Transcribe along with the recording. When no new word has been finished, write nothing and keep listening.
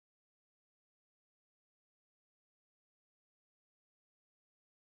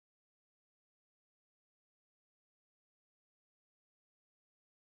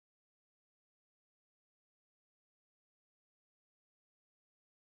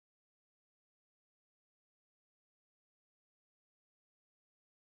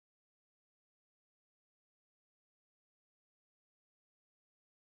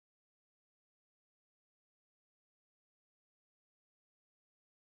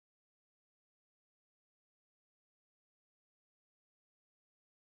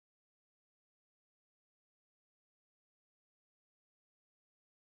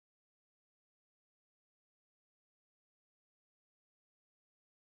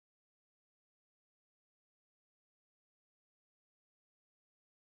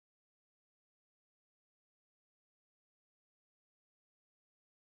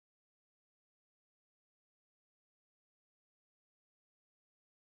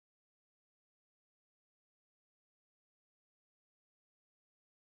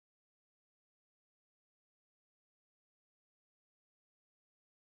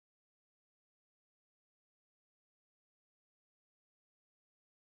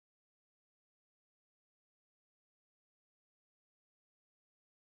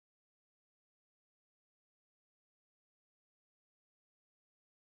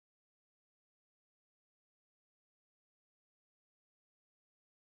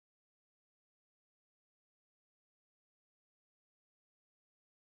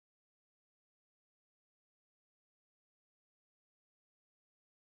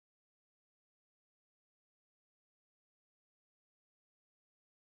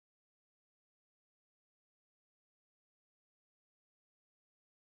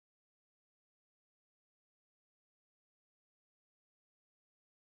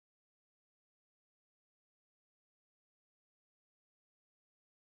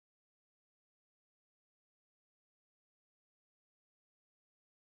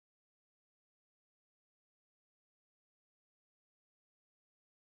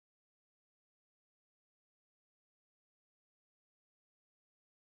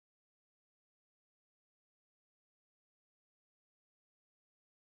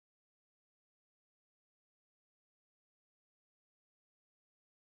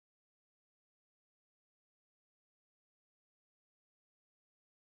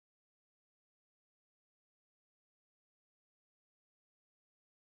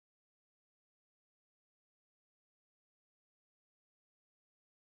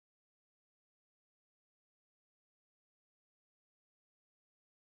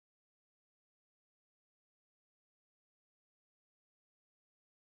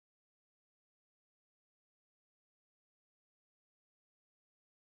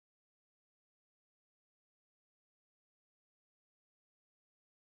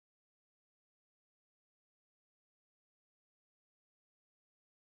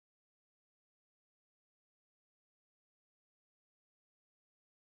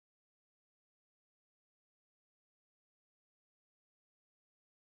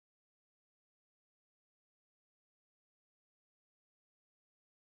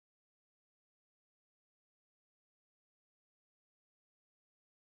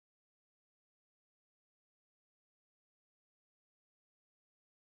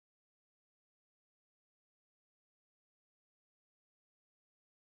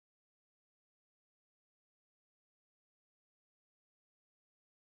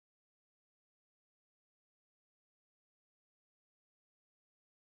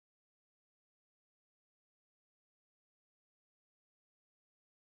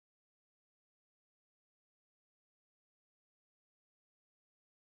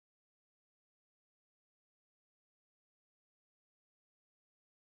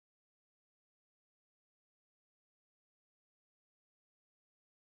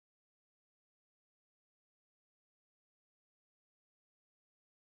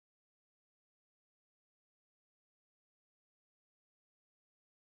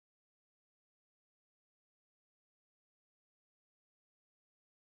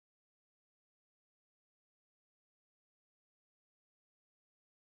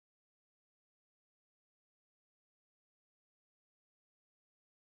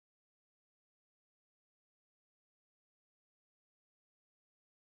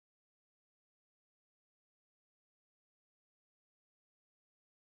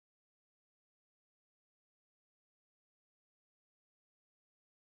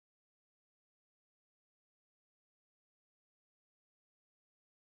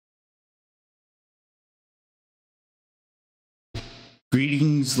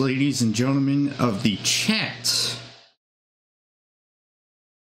Greetings, ladies and gentlemen of the chat.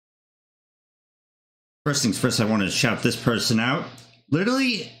 First things first, I want to shout this person out.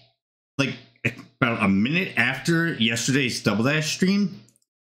 Literally, like, about a minute after yesterday's Double Dash stream,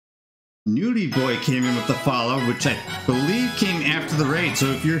 Nudie Boy came in with the follow, which I believe came after the raid. So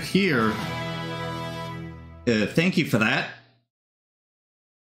if you're here, thank you for that.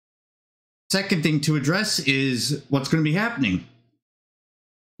 Second thing to address is what's going to be happening.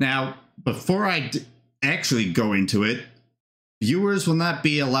 Now, before I actually go into it, viewers will not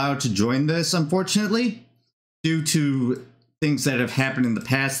be allowed to join this, unfortunately, due to things that have happened in the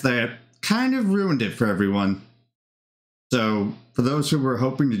past that kind of ruined it for everyone. So, for those who were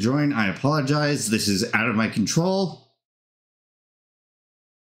hoping to join, I apologize. This is out of my control.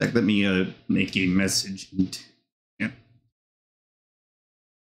 Let me make a message. Yep.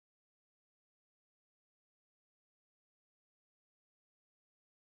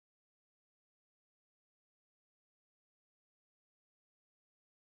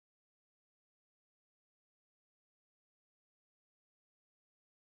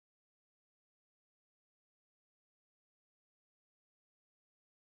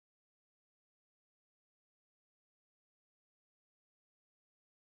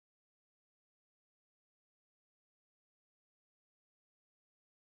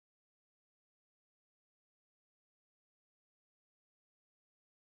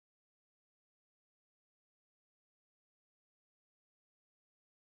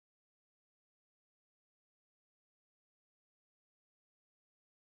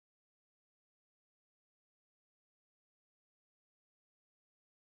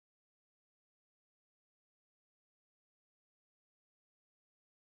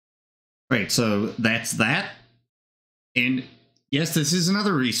 Right, so that's that. And yes, this is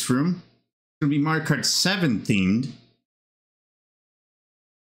another Rhys Froom. It's going to be Mario Kart 7 themed,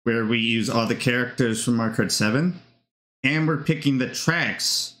 where we use all the characters from Mario Kart 7, and we're picking the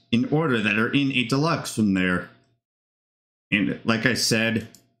tracks in order that are in a deluxe from there. And like I said,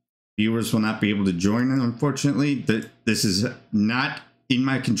 viewers will not be able to join, unfortunately. This is not in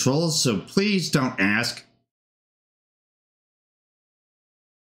my control, so please don't ask.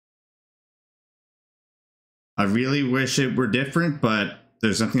 I really wish it were different, but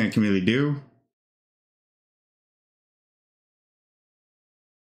there's nothing I can really do.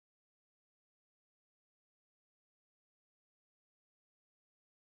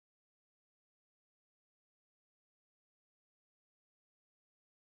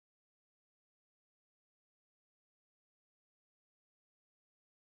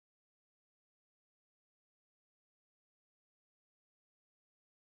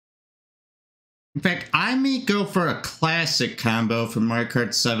 In fact, I may go for a classic combo for Mario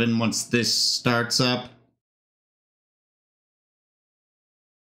Kart 7 once this starts up.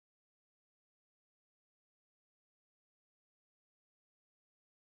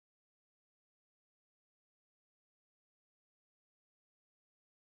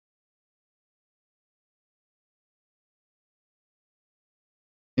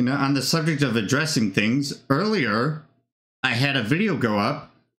 You know, on the subject of addressing things, earlier I had a video go up,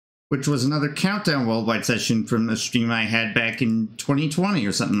 which was another countdown worldwide session from a stream I had back in 2020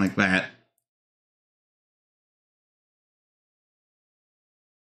 or something like that.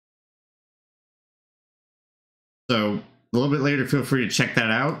 So a little bit later, feel free to check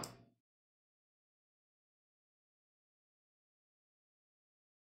that out.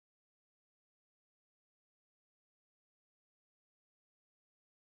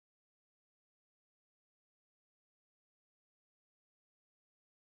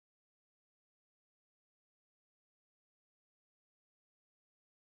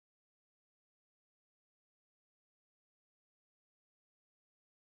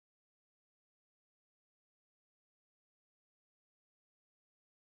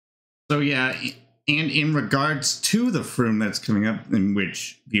 So yeah, and in regards to the Froom that's coming up, in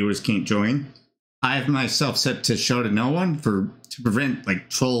which viewers can't join, I have myself set to show to no one to prevent like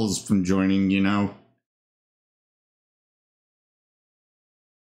trolls from joining, you know.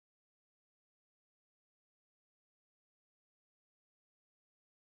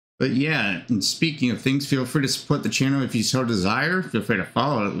 But yeah, and speaking of things, feel free to support the channel if you so desire. Feel free to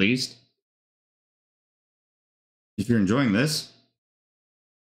follow at least, if you're enjoying this.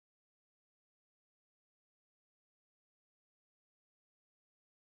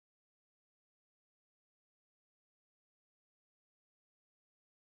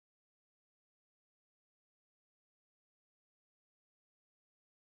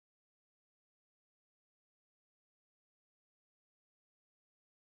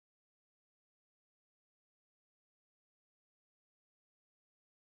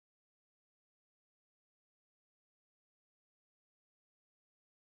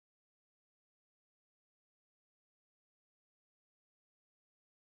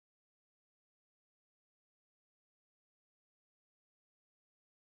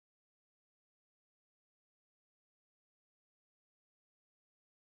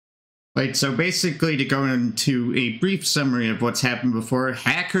 Right, so basically to go into a brief summary of what's happened before,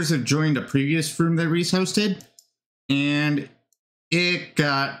 hackers have joined a previous Froom that Rhys hosted, and it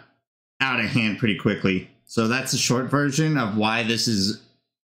got out of hand pretty quickly. So that's a short version of why this is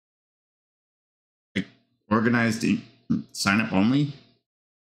organized sign up only.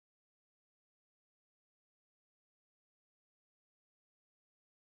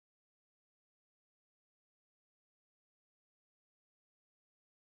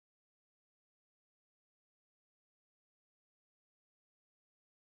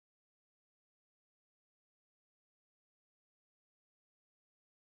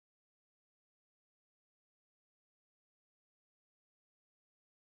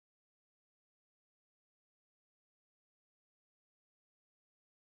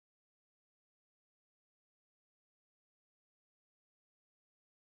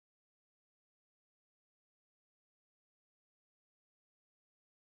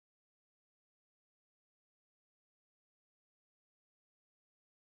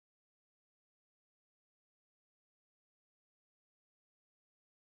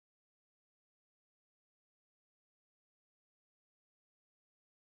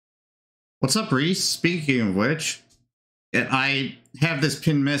 What's up, Rhys? Speaking of which, I have this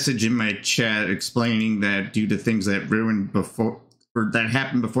pinned message in my chat explaining that due to things that ruined before, or that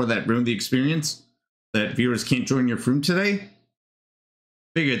happened before that ruined the experience, that viewers can't join your Froom today.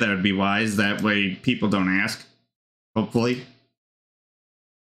 Figured that would be wise. That way people don't ask, hopefully.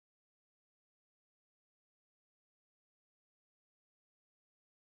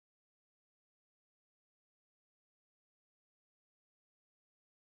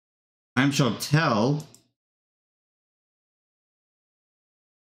 Time shall tell.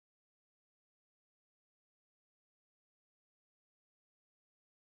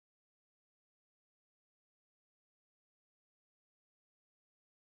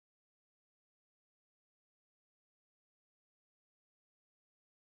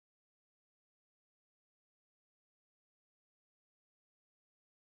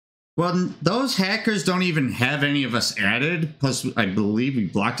 Well, those hackers don't even have any of us added. Plus, I believe we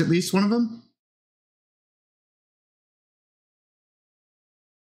blocked at least one of them.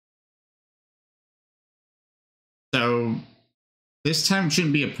 So this time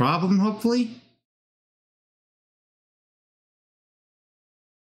shouldn't be a problem, hopefully.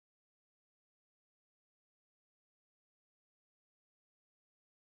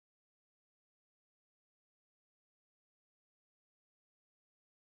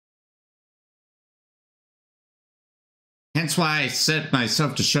 Hence why I set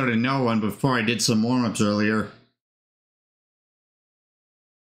myself to show to no one before I did some warm-ups earlier.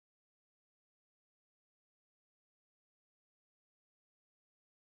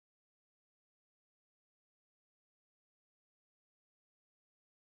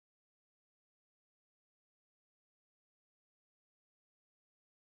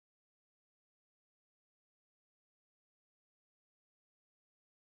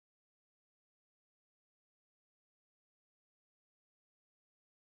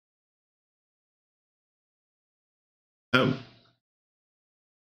 Oh.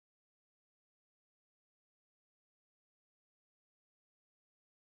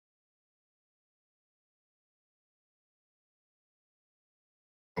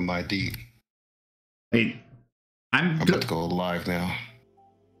 My ID. Wait. I'm about to go live now.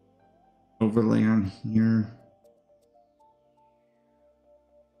 Overlay on here.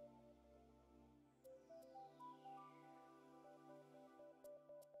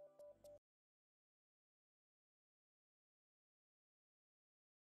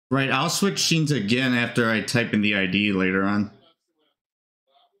 Right, I'll switch scenes again after I type in the ID later on.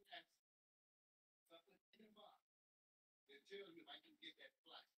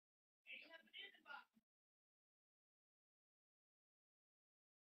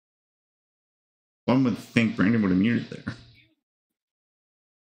 One would think Brandon would have muted there.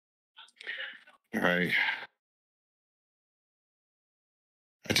 All right.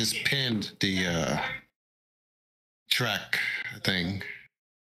 I just pinned the track thing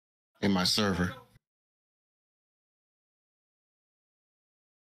in my server.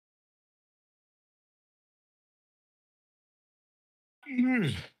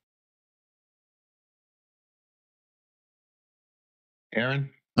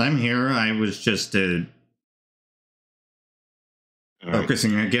 Aaron? I'm here. I was just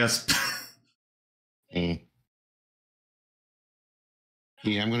focusing, I guess. Yeah,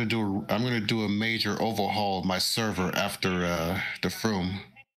 I'm gonna do a major overhaul of my server after the Froom.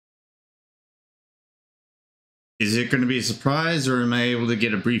 Is it going to be a surprise, or am I able to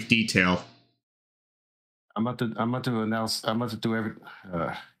get a brief detail? I'm about to announce. I'm about to do every.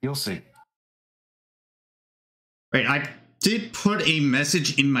 You'll see. Right, I did put a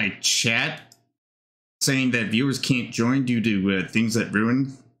message in my chat saying that viewers can't join due to things that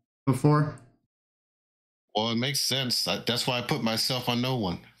ruined before. Well, it makes sense. That's why I put myself on no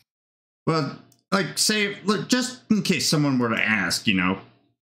one. Well, like, say, look, just in case someone were to ask, you know.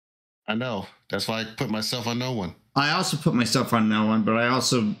 I know. That's why I put myself on no one. I also put myself on no one, but I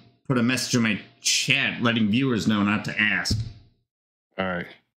also put a message in my chat letting viewers know not to ask. All right.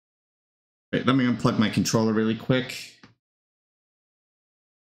 Wait, let me unplug my controller really quick.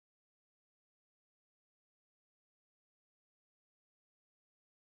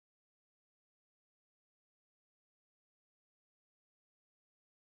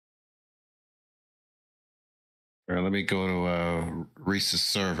 All right, let me go to Rhys's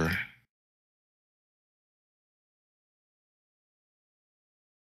server.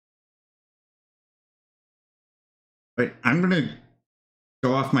 Wait, I'm going to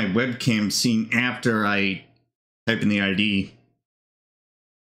go off my webcam scene after I type in the ID.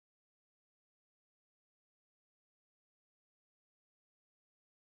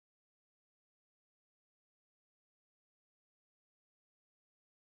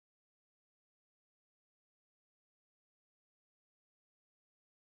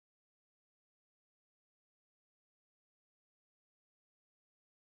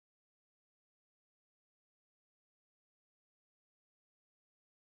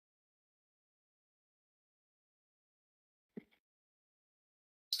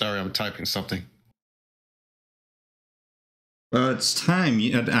 Sorry, I'm typing something. Well, it's time.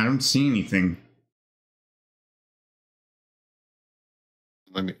 I don't see anything.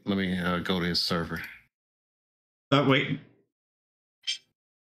 Let me go to his server. Oh, wait.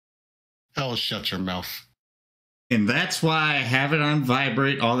 Oh, shut your mouth. And that's why I have it on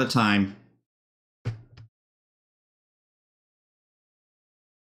vibrate all the time.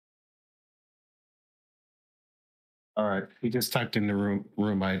 All right, he just typed in the room.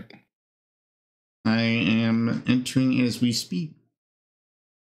 I am entering as we speak.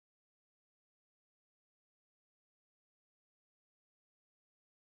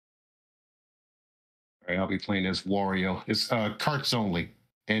 All right, I'll be playing as Wario. It's carts only,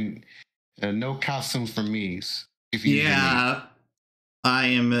 and no costumes for me's. If you Yeah, I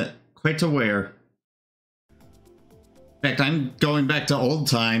am quite aware. In fact, I'm going back to old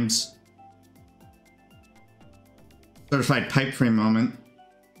times. Certified pipe frame moment.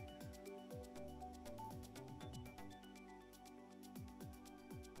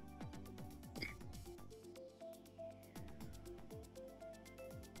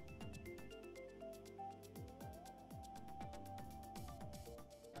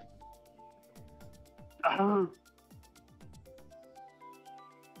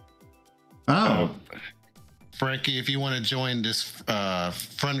 Oh. Frankie, if you want to join this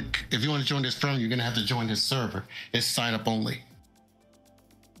if you want to join this firm, you're gonna have to join this server. It's sign up only.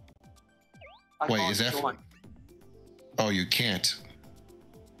 Wait, is that? Oh, you can't.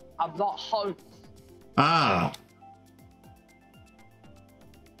 I'm not home. Ah.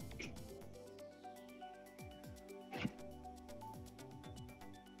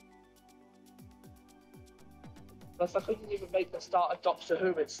 Plus, I couldn't even make the start of Doctor Who.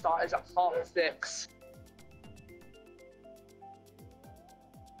 It started at 6:30.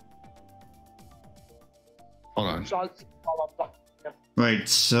 Hold on. Right,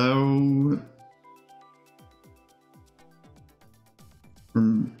 so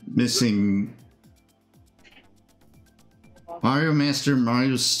we're missing Mario Master,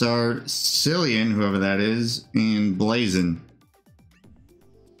 Mario Star, Cillian, whoever that is, and Blazin.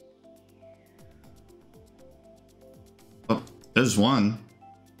 Oh, there's one.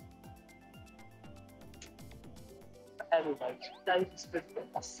 Anyway, Dave's been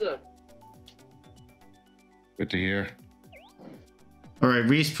my son. Good to hear. All right,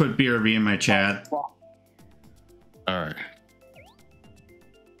 Rhys put BRB in my chat. All right.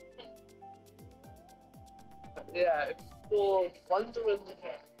 Yeah, if you're wondering,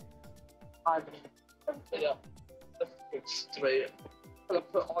 I'm yeah, it's straight. I'm gonna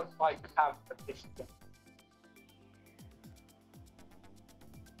put on my camera this time.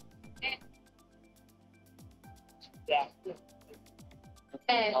 Yeah.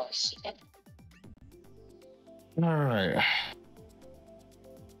 All right.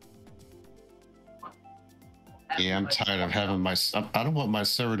 Yeah, I'm tired of having I don't want my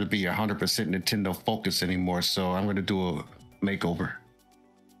server to be 100% Nintendo focused anymore, so I'm going to do a makeover.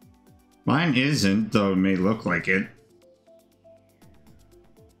 Mine isn't, though it may look like it.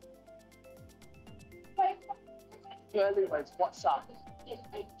 Anyways, what's up?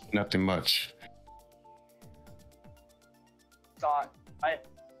 Nothing much. God,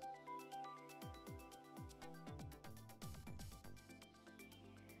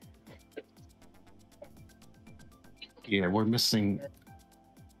 Yeah, we're missing.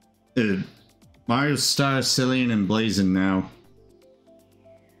 Mario Star, Cillian, and Blazin now.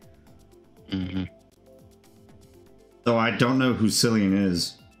 Mm-hmm. Though I don't know who Cillian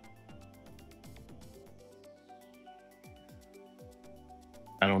is.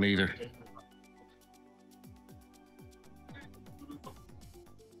 I don't either.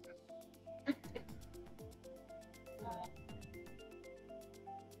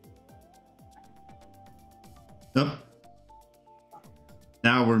 Nope.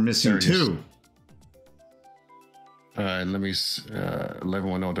 Now we're missing two. All right, let me let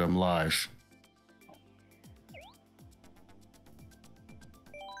everyone know that I'm live.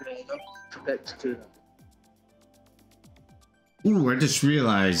 Ooh, I just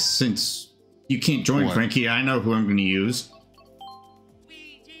realized since you can't join, What? Frankie, I know who I'm going to use.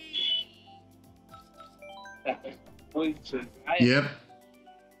 Yep.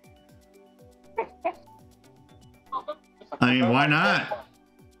 I mean, why not?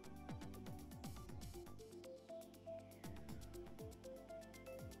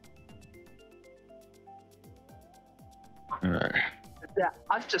 All right. Yeah,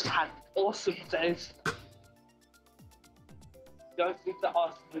 I've just had awesome days. Don't need to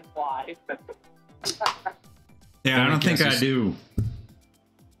ask me why. Yeah, I don't think I do.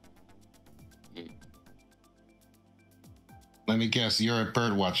 Let me guess, you're at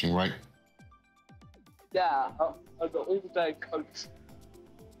bird watching, right? Yeah, I'm an all-day coach.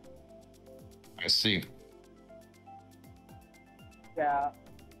 I see. Yeah.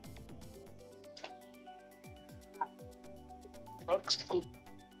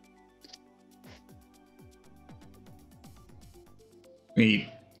 Wait,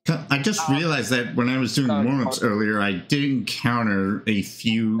 I just realized that when I was doing warm-ups earlier, I did encounter a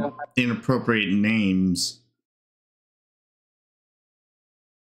few inappropriate names.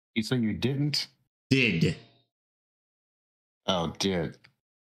 You say you didn't? Did. Oh, did.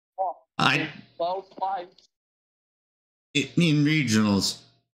 I Well, fine. in regionals.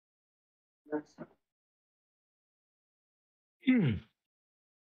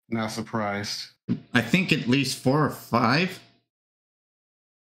 Not surprised. I think at least 4 or 5.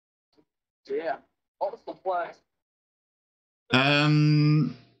 Yeah. What was the worst?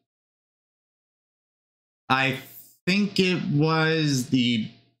 I think it was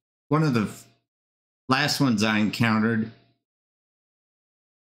one of the last ones I encountered.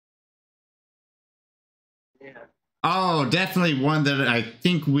 Yeah. Oh, definitely one that I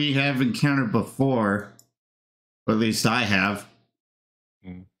think we have encountered before. Or at least I have.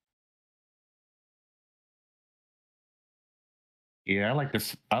 Yeah,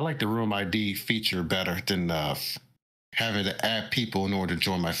 I like the room ID feature better than having to add people in order to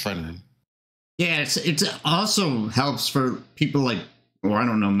join my friend room. Yeah, it also helps for people like, or I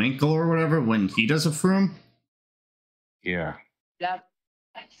don't know, Minkle or whatever, when he does a Froom. Yeah. Yeah.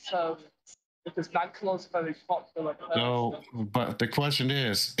 So, because Bangalore is very popular. So, but the question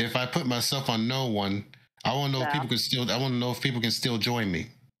is, if I put myself on no one, I want to know if people can still. I want to know if people can still join me,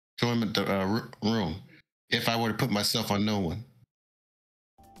 join the room. If I were to put myself on no one.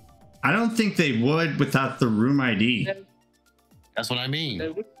 I don't think they would without the room ID. That's what I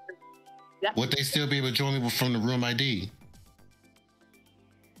mean. Would they still be able to join me from the room ID?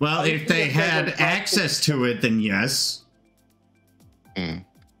 Well, if they had access to it, then yes.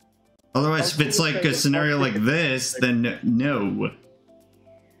 Otherwise, if it's like a scenario like this, then no. Wait,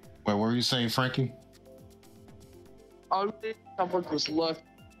 what were you saying, Frankie? Only someone was left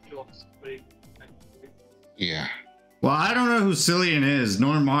your screen. Yeah. Well, I don't know who Cillian is,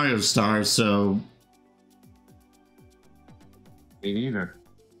 nor Mario Star, so... Me neither.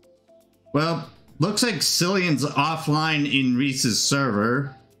 Well, looks like Cillian's offline in Rhys's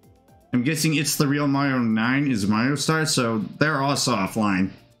server. I'm guessing it's the real Mario 9 is Mario Star, so they're also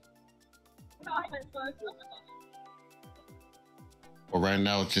offline. Well, right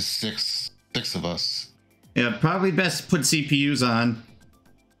now it's just six of us. Yeah, probably best to put CPUs on.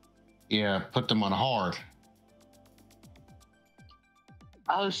 Yeah, put them on hard.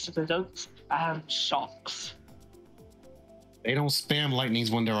 Oh, so they don't spam shocks. They don't spam lightnings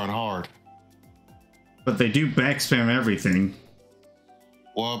when they're on hard. But they do backspam everything.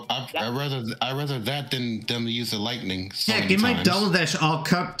 Well, I'd rather that than them use the lightning. So Heck, in my Double Dash All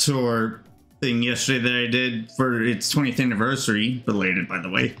Cup tour thing yesterday that I did for its 20th anniversary, belated by the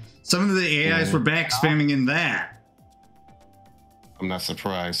way, some of the AIs were backspamming in that. I'm not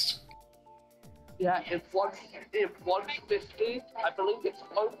surprised. Yeah, in 150, I believe it's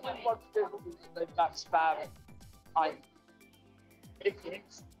only 150 they backspam. If you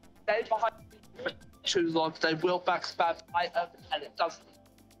stay behind for too long, they will backspam item, and it doesn't.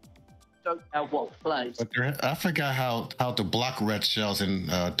 don't know what place. But I forgot how to block red shells in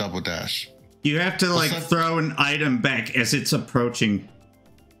Double Dash. You have to like What's up? throw an item back as it's approaching.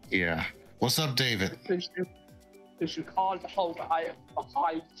 Yeah. What's up, David? Because you can't hold the item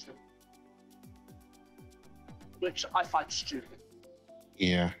behind you. Which I find stupid.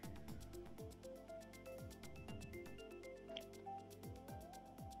 Yeah.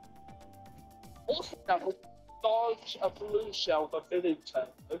 Also, dodge a blue shell for filling turn.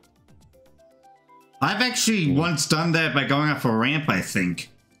 I've actually once done that by going off a ramp, I think.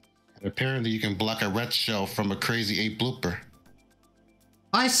 Apparently, you can block a red shell from a Crazy 8 blooper.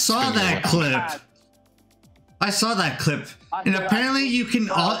 I saw Spinning that around. clip. I saw that clip. And apparently you can,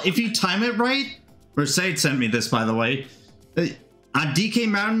 if you time it right, Mercedes sent me this, by the way. On DK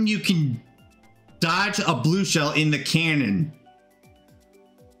Mountain, you can dodge a blue shell in the cannon.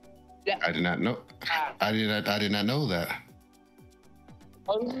 Yeah. I did not know. I did not know that.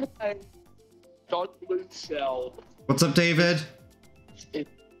 Only dodge blue shell. What's up, David?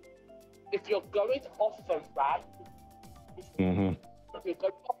 If you're going off the ramp, Mm-hmm. if you're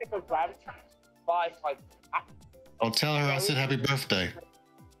going off the ramp, by like Oh, tell her I said happy birthday.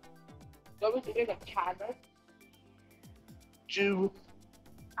 going in a cannon, do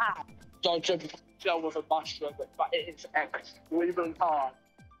dodge a shell with a mushroom, but it is extremely hard.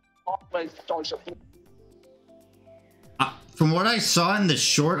 Always dodge a blue. From what I saw in the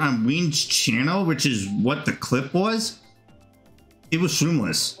short on Ween's channel, which is what the clip was, it was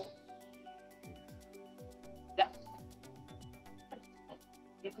seamless. Yeah.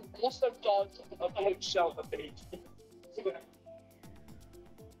 You can also dodge a blue shell a bit.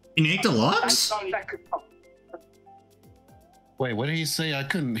 In 8 Deluxe? Wait, what did he say? I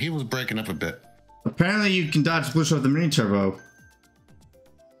couldn't. He was breaking up a bit. Apparently you can dodge blue shell with the mini turbo.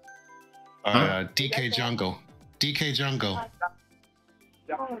 DK Jungle. DK Jungle.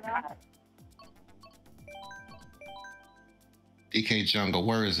 DK Jungle.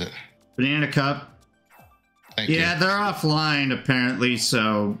 Where is it? Banana Cup. Thank you. Yeah, they're offline apparently,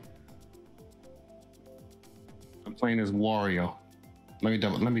 so I'm playing as Wario. Let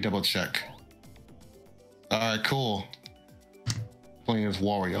me double check. All right, cool. Playing as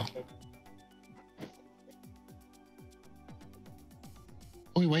Wario.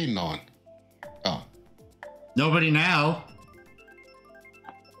 What are we waiting on? Oh, nobody now.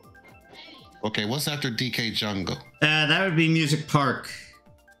 okay. What's after DK Jungle? That would be Music Park.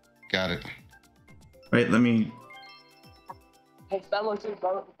 Got it. Wait, let me.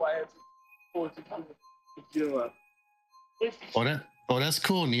 Oh, that's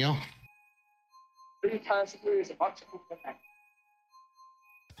cool, Neo.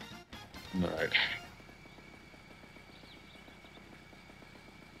 All right.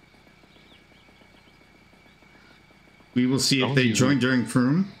 We will see if Someone's they using- join during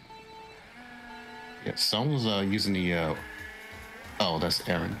Froom. Yeah, someone's using the. Oh, that's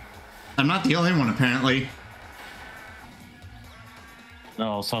Aaron. I'm not the only one apparently.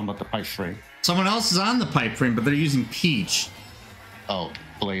 No, I was talking about the pipe frame. Someone else is on the pipe frame, but they're using Peach. Oh,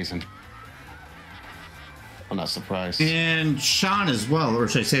 blazing. I'm not surprised. And Sean as well, or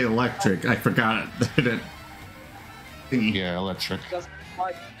should I say Electric? I forgot it. Thingy. Yeah, electric. Doesn't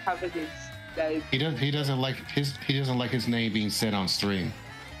like having his name. He doesn't like his name being said on stream.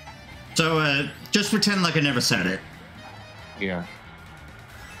 So just pretend like I never said it. Yeah.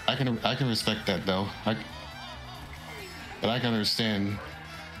 I can respect that though. But I can understand.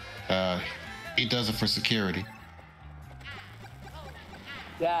 He does it for security.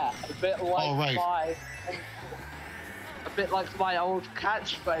 Yeah, a bit like Oh, right. my old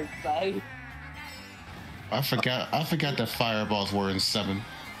catchphrase, eh? I forgot that fireballs were in 7.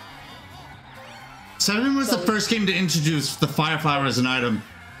 7 was the first game to introduce the Fireflower as an item.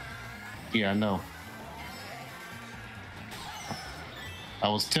 Yeah, I know. I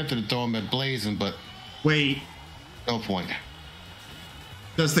was tempted to throw him at blazing, but Wait, no point.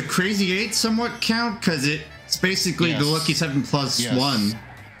 does the Crazy 8 somewhat count? Because it's basically the Yes. Lucky 7 plus Yes. 1.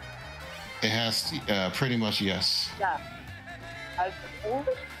 It has pretty much yes. Yeah. And all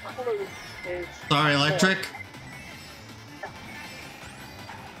the colors is Sorry, Electric.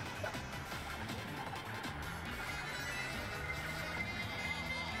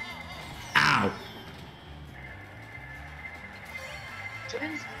 Ow.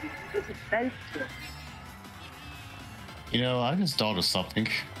 You know, I just thought of something.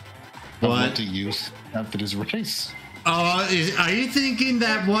 I What? want to use after this race. Oh, are you thinking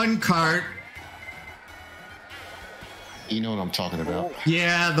that one cart? You know what I'm talking about.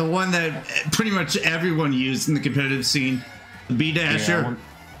 Yeah, the one that pretty much everyone used in the competitive scene. The B-Dasher.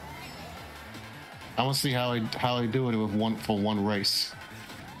 I want to see how I do it with one race.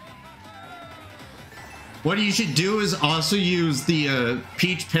 What you should do is also use the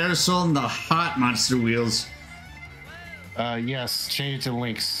Peach Parasol and the Hot Monster wheels. Yes, change it to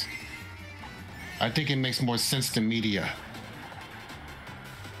links. I think it makes more sense to media.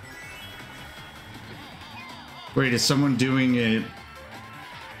 Wait, is someone doing it?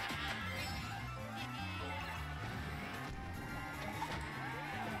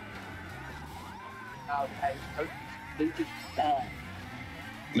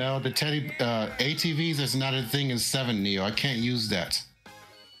 No, the teddy ATVs is not a thing in 7, Neo. I can't use that.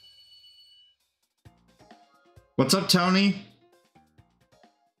 What's up, Tony?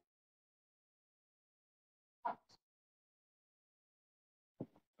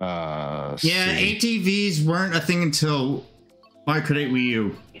 Yeah, see. ATVs weren't a thing until Mario Kart 8 Wii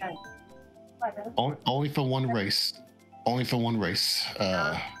U. Only for one race. Only for one race.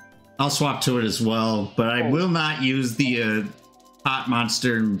 I'll swap to it as well, but I will not use the Hot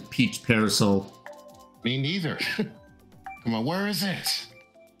Monster and Peach Parasol. Me neither. Come on, where is it?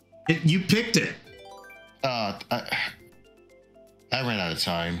 You picked it. I ran out of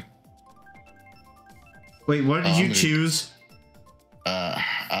time. Wait, what did you choose? I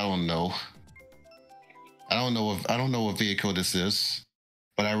don't know. I don't know what vehicle this is,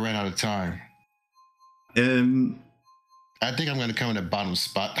 but I ran out of time. I think I'm gonna come in the bottom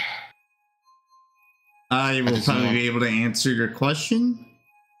spot. I will probably be able to answer your question.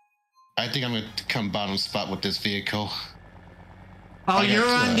 I think I'm gonna come bottom spot with this vehicle. Oh, you're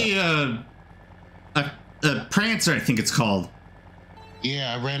on the Prancer, I think it's called.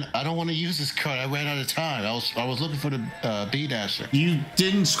 Yeah, I don't want to use this card. I ran out of time. I was looking for the B Dasher. You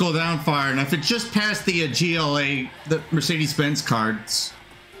didn't scroll down far enough. It just passed the GLA, the Mercedes-Benz cards.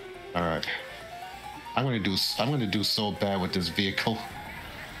 All right. I'm gonna do so bad with this vehicle.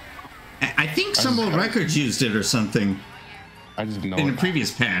 I think some old records used it or something. I just know in a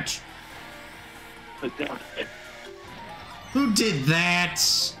previous patch. Who did that?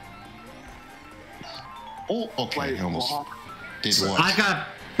 Oh, okay. I almost did what? I got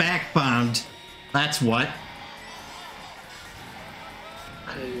back bombed. That's what.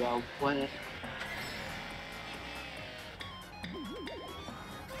 Okay, what?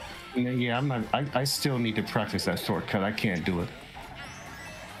 Yeah, I'm not. I still need to practice that shortcut. I can't do it.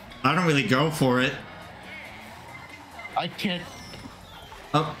 I don't really go for it. I can't.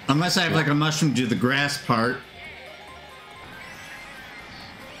 Oh, unless I have like a mushroom do the grass part.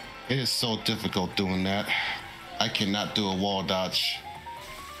 It is so difficult doing that. I cannot do a wall dodge.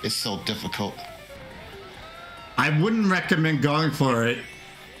 It's so difficult. I wouldn't recommend going for it.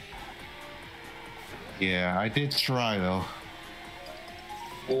 Yeah, I did try though.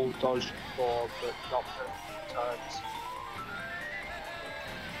 Wall dodge for but not for turns.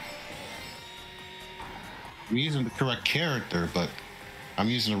 I'm using the correct character, but I'm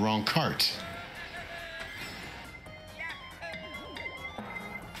using the wrong cart.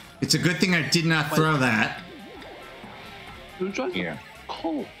 It's a good thing I did not throw that. Who drives? Yeah.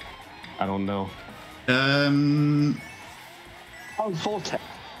 Cool. I don't know. Oh, Vortex.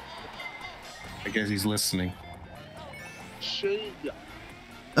 I guess he's listening. She.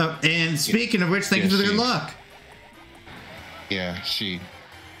 Oh, and speaking of which, thank you for the good luck. Yeah, she.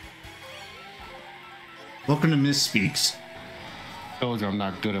 Welcome to Misspeaks. Told you I'm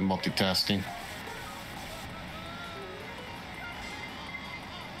not good at multitasking.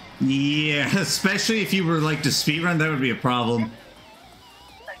 Yeah, especially if you were like to speedrun, that would be a problem.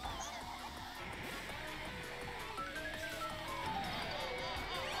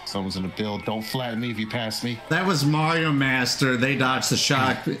 Someone's in the build. Don't flatten me if you pass me. That was Mario Master. They dodged the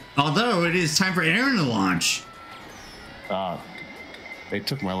shock. Although it is time for Aaron to launch. They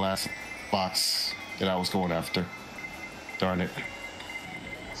took my last box that I was going after. Darn it.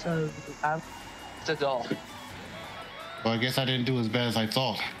 So, the door. Well, I guess I didn't do as bad as I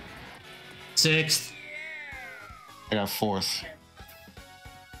thought. 6th. I got 4th.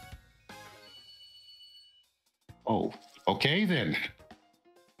 Oh, okay then.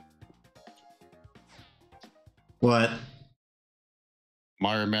 What?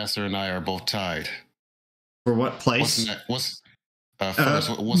 Mario Master and I are both tied. For what place? What's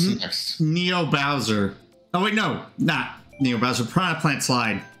next? Neo Bowser. Oh wait, no, not Neo Bowser. Piranha Plant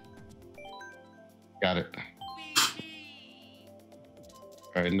Slide. Got it.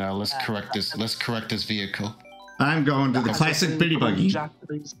 All right, now let's correct this. Let's correct this vehicle. I'm going to the classic Bitty Buggy. Got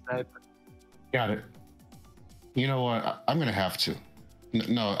it. You know what? I'm gonna have to.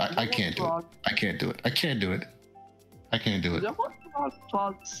 No, I can't do it. I can't do it. I can't do it. I can't do it. You know what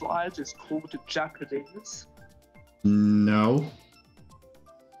plant slide is called Japanese? No.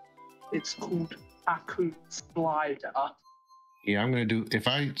 It's called Aku Slider. Yeah, I'm gonna do if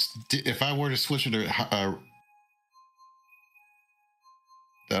I were to switch it to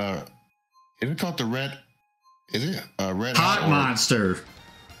is it called the red? Is it red Hot Monster?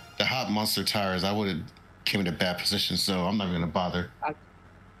 The Hot Monster tires. I would have came in a bad position, so I'm not gonna bother. And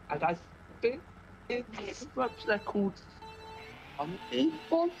I think perhaps they're called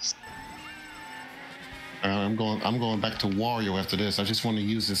bots. I'm going back to Wario after this. I just want to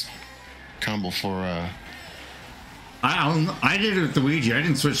use this combo for. I did it with Luigi. I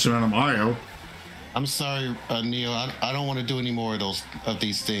didn't switch to Mario. I'm sorry, Neo. I don't want to do any more of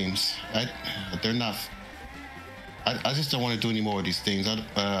these themes. They're not. I just don't want to do any more of these things.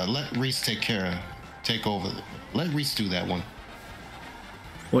 Let Rhys take over. Let Rhys do that one.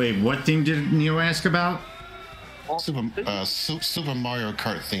 Wait, what theme did Neo ask about? Super Mario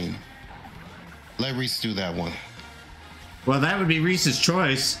Kart theme. Let Rhys do that one. Well, that would be Rhys's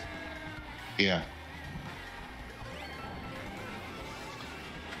choice. Yeah.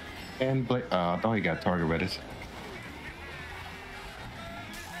 And oh, he got target Reddit.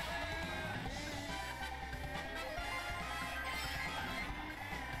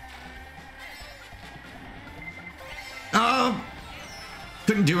 Oh,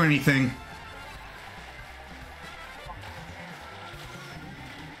 couldn't do anything.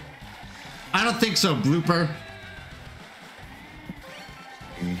 I don't think so, blooper.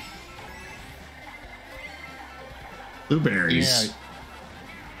 Blueberries. Yeah.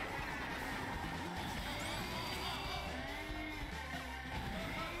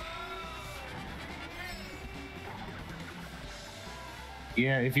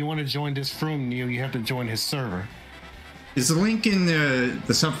 Yeah, if you want to join this Froom, Neo, you have to join his server. Is the link in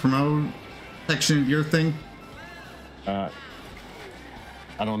the sub-promote section of your thing? I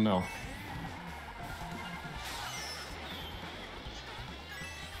don't know.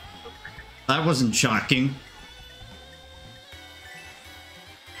 That wasn't shocking.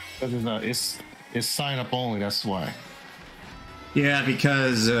 It's sign up only. That's why. Yeah,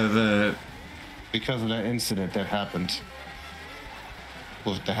 because of that incident that happened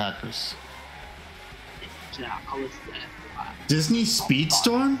with the hackers. Yeah, I was there. Disney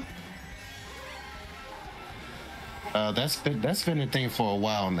Speedstorm? That's been a thing for a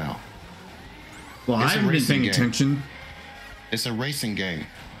while now. Well, I haven't been paying attention. It's a racing game,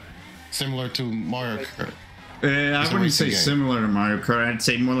 similar to Mario Kart. I wouldn't say similar to Mario Kart. I'd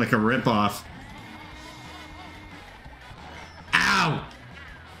say more like a ripoff. Ow!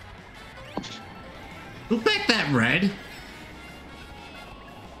 Who picked that red?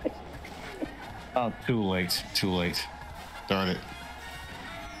 Oh, too late. Too late. Darn it.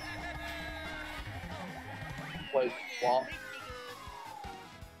 Wait, what?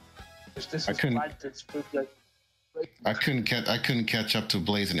 I couldn't catch up to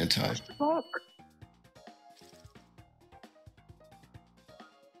Blazing in time.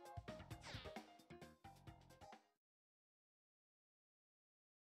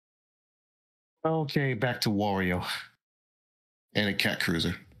 Okay, back to Wario and a cat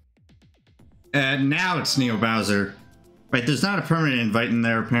cruiser. Now it's Neo Bowser. Right, there's not a permanent invite in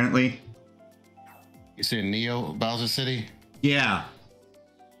there, apparently. You said Neo Bowser City? Yeah.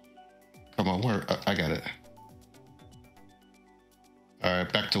 Come on, where? I got it. All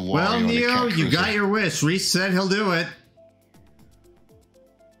right, back to Wario. Well, and Neo, the cat you got your wish. Rhys said he'll do it.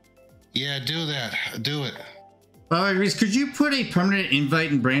 Yeah, do that. Do it. All right, Rhys, could you put a permanent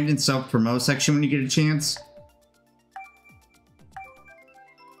invite in Brandon's self-promo section when you get a chance?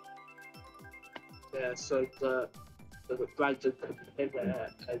 Yeah, so the Brandon in there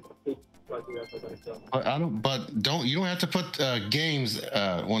and you don't have to put games. What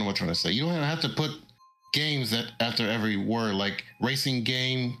am I trying to say? You don't have to put games after every word, like racing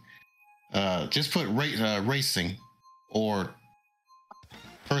game. Just put racing or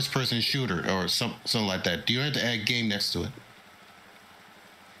first-person shooter or something like that. Do you have to add game next to it?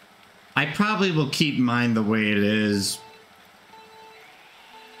 I probably will keep mine the way it is.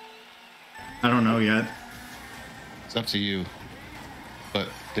 I don't know yet. It's up to you. But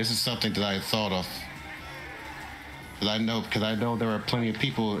this is something that I thought of. Because I know there are plenty of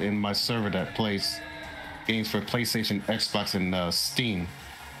people in my server that plays games for PlayStation, Xbox, and Steam,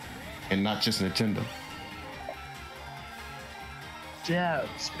 and not just Nintendo. Yeah,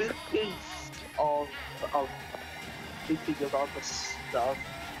 speaking of thinking about the stuff.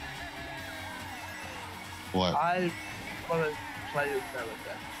 What? I want to play with them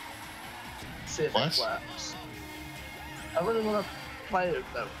again. See if it works. I really want to play with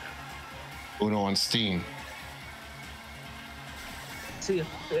them. Uno on Steam. See if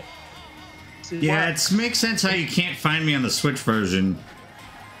it. Yeah, it makes sense how you can't find me on the Switch version.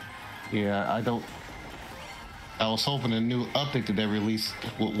 Yeah, I I was hoping a new update that they released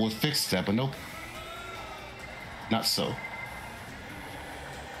would fix that, but nope. Not so.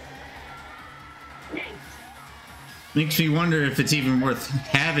 Makes me wonder if it's even worth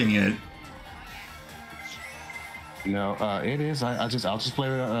having it. No, it is. I'll just play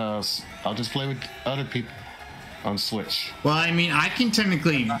with other people on Switch. Well, I mean, I can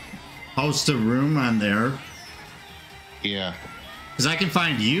technically host a room on there. Yeah. Because I can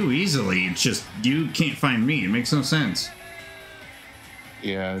find you easily. It's just you can't find me. It makes no sense.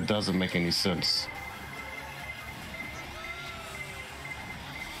 Yeah, it doesn't make any sense.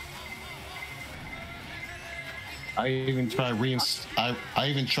 I even tried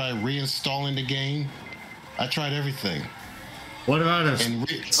reinstalling the game. I tried everything. What about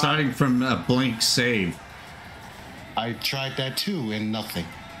starting from a blank save? I tried that too, and nothing.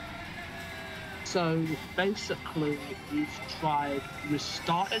 So basically, you've tried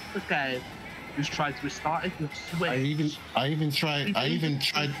restarting the game. You've tried restarting your Switch. I even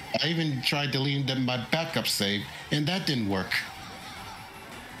tried deleting my backup save, and that didn't work.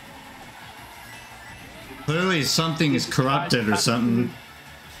 Clearly, something is corrupted or something.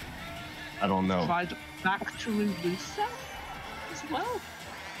 I don't know. Tried factory reset as well.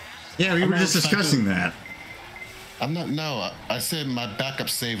 Yeah, we were just discussing that. I said my backup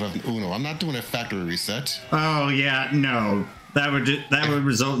save of Uno. I'm not doing a factory reset. Oh yeah, no. That would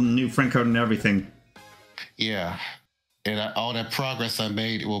result in new friend code and everything. Yeah, and all that progress I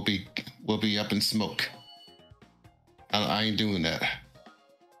made will be up in smoke. I ain't doing that.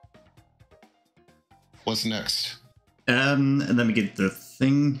 What's next? Let me get the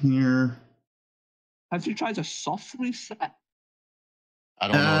thing here. Have you tried a soft reset? I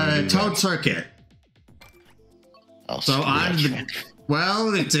don't know. Toad Circuit. Oh, so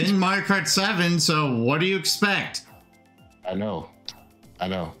well, it's in Mario Kart 7, so what do you expect? I know.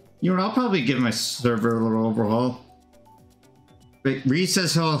 You know, I'll probably give my server a little overhaul. But Rhys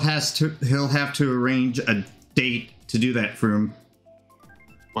says he'll have to arrange a date to do that, Froom.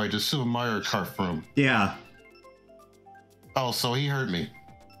 Wait, the Super Mario Kart Froom. Yeah. Oh, so he heard me.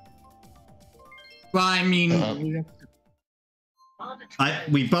 Well, I mean,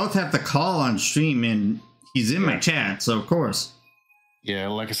 we both have the call on stream, and he's in my chat, so of course. Yeah,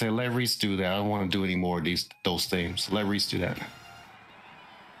 like I said, let Rhys do that. I don't want to do any more of those things. Let Rhys do that.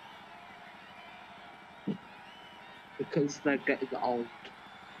 Because they're getting old.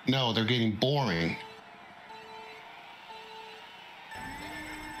 No, they're getting boring.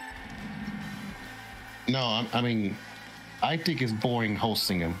 No, I mean, I think it's boring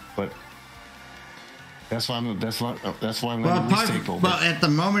hosting him, but that's why I'm letting Rhys take over. Well, at the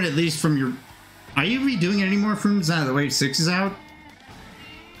moment, at least from your, are you redoing any more Frooms now that Wave 6 is out?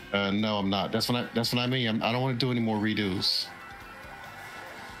 No, I'm not. That's what I mean. I don't want to do any more redos.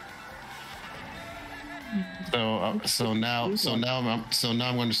 So now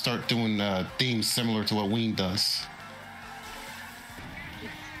I'm going to start doing themes similar to what Ween does.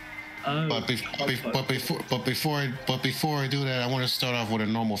 But before I do that, I want to start off with a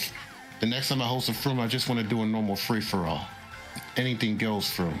normal. The next time I host a Froom, I just want to do a normal free for all. Anything goes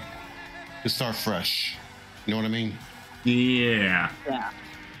Froom. Just start fresh. You know what I mean? Yeah. Yeah.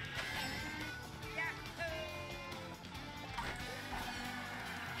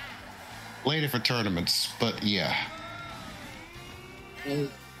 Later for tournaments, but yeah.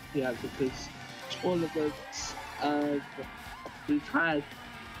 Yeah, because tournaments, we've had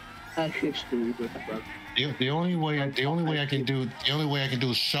a history with them. The only way I can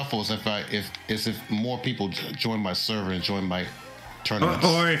do shuffles if more people join my server and join my tournaments.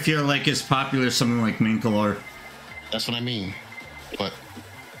 Or if you're like as popular as something like Minkalore. That's what I mean. But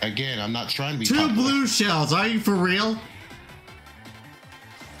again, I'm not trying to be 2 popular. blue shells. Are you for real?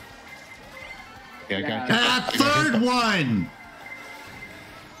 Yeah, I got third one.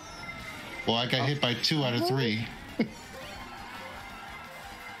 Well, I got hit by 2 out of 3.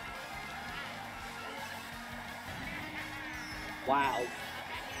 Wow.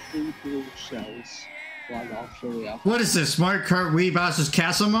 2 blue shells. One after the other. What is this? Smart Kart Wii vs.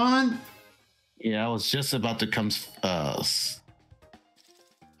 Castlemon? Yeah, I was just about to come. Oh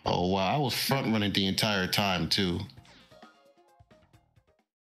wow, I was front running the entire time too.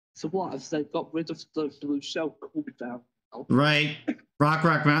 So what? Have they got rid of the blue shell cooldown? Right. Rock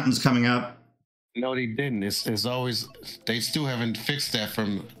Mountain's coming up. No, they didn't. It's always, they still haven't fixed that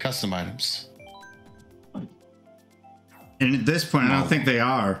from custom items. And at this point, I don't think they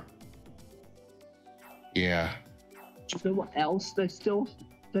are. Yeah. Do you know what else they still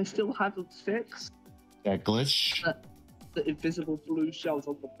haven't fixed? That glitch? The invisible blue shells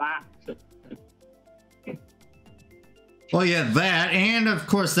on the back. Well, yeah, that, and of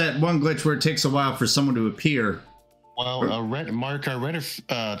course that one glitch where it takes a while for someone to appear. Well, Mario Kart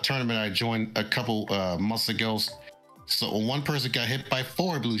Reddit tournament I joined a couple months ago. So one person got hit by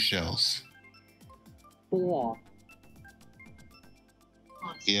 4 blue shells. 4.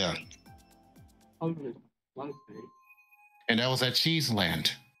 Yeah. Only 1. And that was at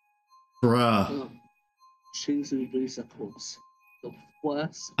Cheeseland. Bruh. Choosing musicals. The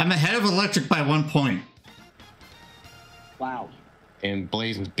worst. I'm ahead of Electric by 1 point. Wow. And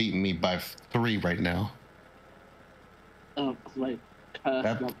Blazing's beating me by 3 right now. Oh, great. Curse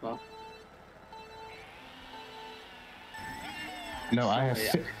That- number. No, I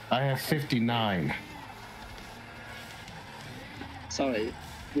have 59. Sorry,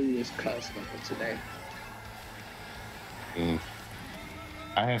 really is curse number today.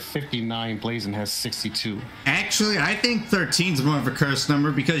 I have 59. Blazing has 62. Actually, I think 13 is more of a curse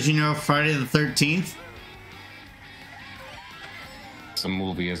number because, you know, Friday the 13th. It's a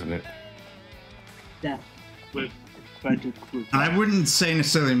movie, isn't it? Yeah. With Freddy Krueger. I wouldn't say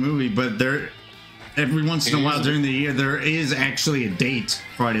necessarily a movie, but there, every once in a while during the year, there is actually a date,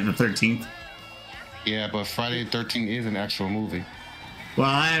 Friday the 13th. Yeah, but Friday the 13th is an actual movie. Well,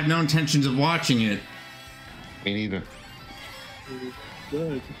 I have no intentions of watching it. Me neither.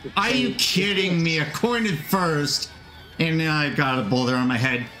 Are you kidding me? A coin at first, and then I got a boulder on my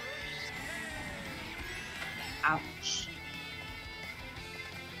head. Ouch.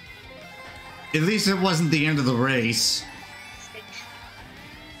 At least it wasn't the end of the race.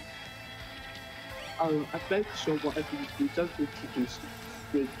 Oh, I bet sure whatever you do, don't introduce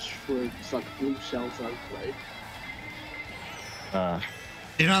bridge fruits like blue shells only.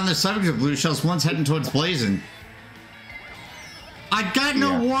 And on the subject of blue shells, one's heading towards Blazing. I got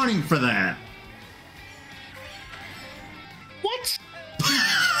no warning for that. What?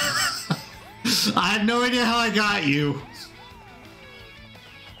 I had no idea how I got you.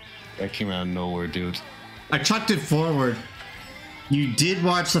 That came out of nowhere, dude. I chucked it forward. You did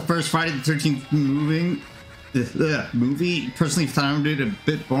watch the first Friday the 13th movie. Personally found it a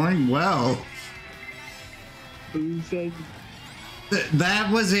bit boring. Well, Moving.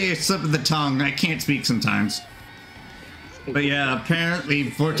 that was a slip of the tongue. I can't speak sometimes. But yeah, apparently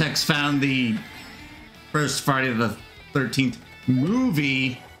Vortex found the first Friday the 13th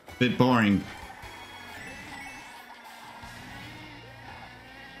movie a bit boring.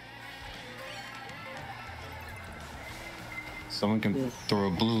 Someone can throw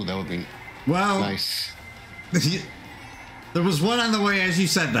a blue. That would be Well, nice. there was one on the way as you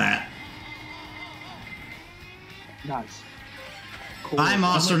said that. Nice. Cool. I'm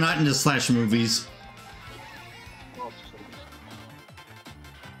also not into slasher movies.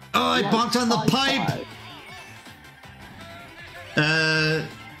 Oh, I bumped on the pipe! I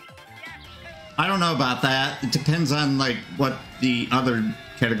don't know about that. It depends on, like, what the other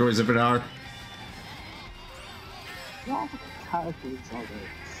categories of it are. What categories are there?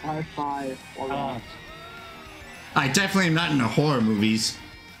 Sci-fi, horror. I definitely am not into horror movies.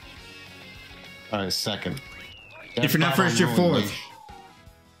 All right, second. If you're not Bob-omb first, you're ruined fourth. me.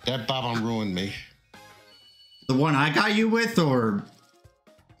 That Bob-omb ruined me. The one I got you with, or...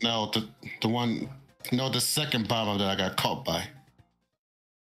 No, the one... No, the second Bob-omb that I got caught by.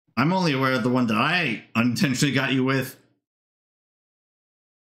 I'm only aware of the one that I unintentionally got you with.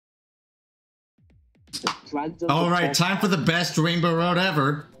 Alright, time for the best Rainbow Road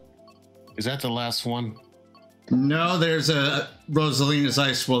ever. Is that the last one? No, there's a Rosalina's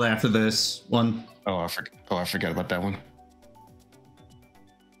Ice World after this one. Oh, I forgot about that one.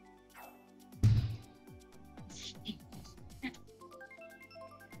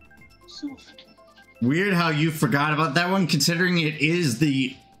 Weird how you forgot about that one, considering it is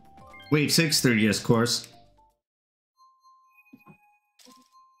the Wave 6 3DS course.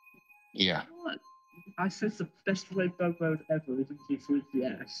 Yeah. I said the best Rainbow Road ever is in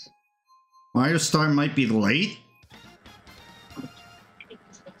 3DS. Mario Star might be late.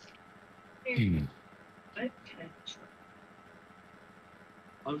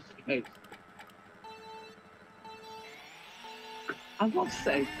 Okay. I'm not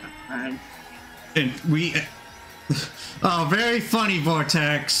saying that, man. And we... Oh, very funny,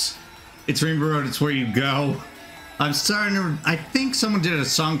 Vortex. It's Rainbow Road, it's where you go. I'm starting to... I think someone did a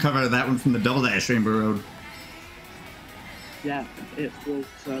song cover of that one from the Double Dash Rainbow Road. Yeah, it was...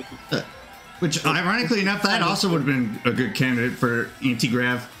 Which, ironically enough, that also would have been a good candidate for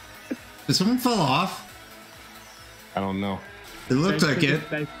anti-grav. Did someone fall off? I don't know. It looked like it.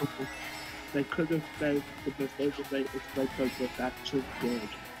 They could have made the most overrated Rainbow Road actually good.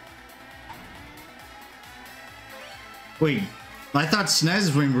 Wait, I thought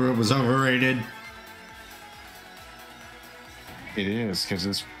SNES Rainbow Road was overrated. It is,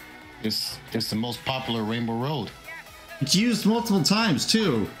 because it's the most popular Rainbow Road. It's used multiple times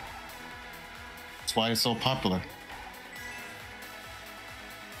too. That's why it's so popular.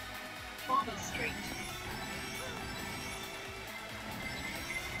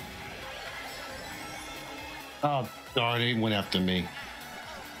 Oh, darn, they went after me.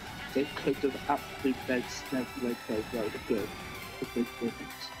 They could have actually made Snake Rainbow Road a big difference.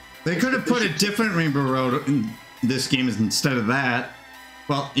 They could have put a different Rainbow Road in this game instead of that.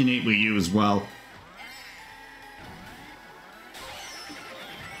 Well, in 8 Wii U as well.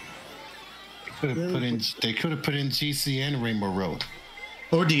 They could have put in GCN Rainbow Road.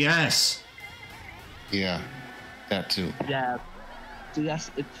 Or DS. Yeah, that too. Yeah, DS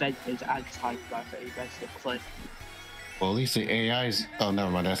invented anti-gravity basically. Well, at least the AI's. Oh,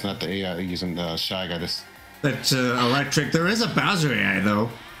 never mind. That's not the AI they're using. The Shy Guy. This. That's electric. There is a Bowser AI though.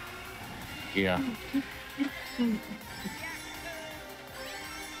 Yeah.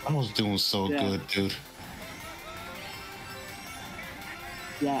 I was doing so good, dude.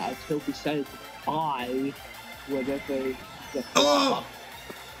 Yeah, until we say I whenever the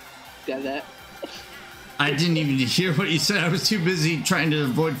get it. I didn't even hear what you said. I was too busy trying to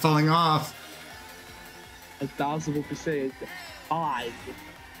avoid falling off. As Bowser will be saying I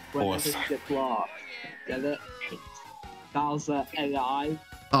whenever you get blocked. Get it? Bowser AI.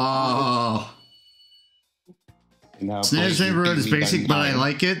 Oh. Snares Rainbow Road is basic, but I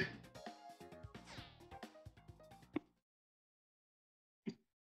like it.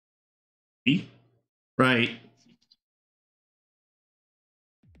 Right.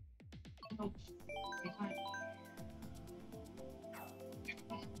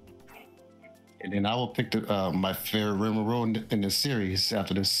 And then I will pick the my favorite Rainbow Road in the series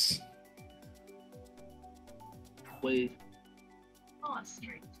after this. Wait.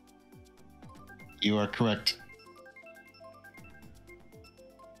 You are correct.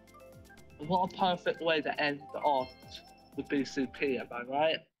 What a perfect way to end off the BCP, am I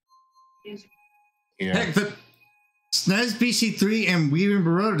right? Yeah. Heck, the SNES BC3 and Wii Rainbow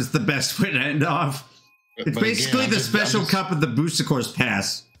Road is the best way to end off. It's But basically again, the special cup of the booster course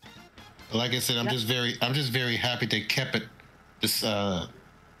pass. Like I said, I'm just very happy they kept it this the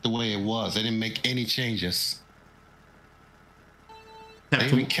way it was. They didn't make any changes. They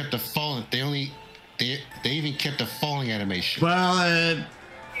even kept the falling. They even kept the falling animation. Well,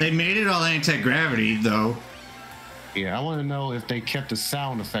 they made it all anti-gravity though. Yeah, I want to know if they kept the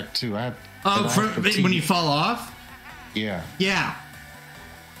sound effect too. When you fall off? Yeah. Yeah.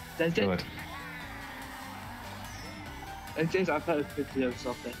 They did. Good. I think I've heard videos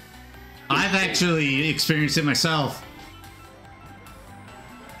of it. I've actually experienced it myself.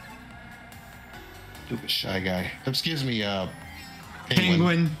 Stupid Shy Guy. Excuse me,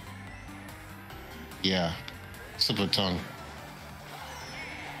 Penguin. Yeah. Slip of tongue.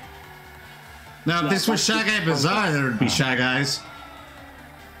 Now, if this was Shy Guy Bazaar, there would be Shy Guys.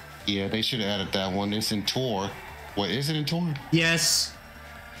 Yeah, they should have added that one. It's in Tor. What, is it in Tor? Yes.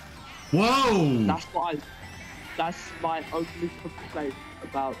 Whoa! That's my only complaint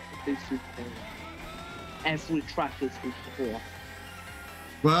about this game. Every track is in Tor.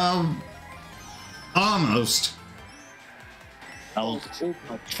 Well, almost.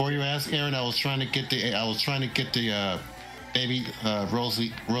 Before you ask, Aaron, I was trying to get the baby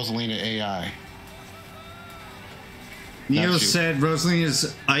Rosalina AI. Neo said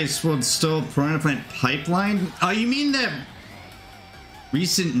Rosalina's Ice World still Piranha Plant Pipeline. Oh, you mean that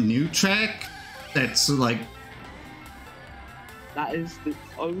recent new track? That's like. That is the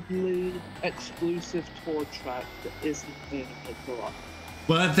only exclusive tour track that isn't in Tor.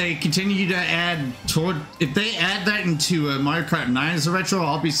 Well, if they continue to add if they add that into Mario Kart 9 as a retro,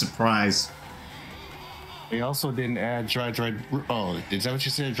 I'll be surprised. They also didn't add Dry. Oh, is that what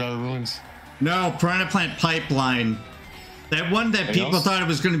you said? Dry Ruins? No, Piranha Plant Pipeline. That one that people thought it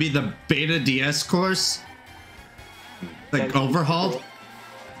was going to be the Beta DS course, like overhauled.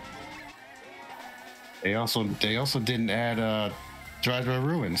 They also didn't add Dry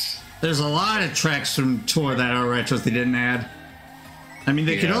Ruins. There's a lot of tracks from Tour that are retros they didn't add. I mean,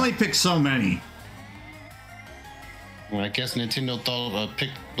 they could only pick so many. Well, I guess Nintendo thought pick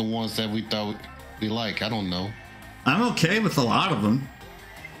the ones that we thought we like. I don't know. I'm okay with a lot of them.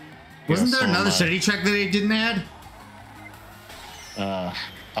 Wasn't there another city track that they didn't add?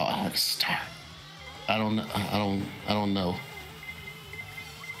 Star. I don't know.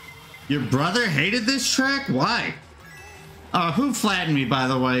 Your brother hated this track? Why? Who flattened me, by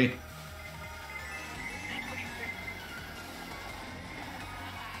the way?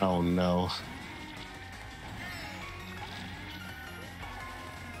 Oh no.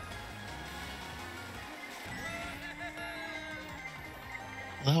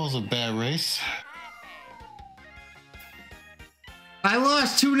 That was a bad race. I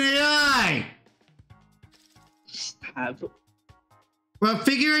lost to an AI! Have. Well,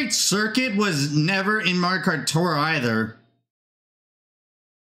 Figure 8 Circuit was never in Mario Kart Tour either.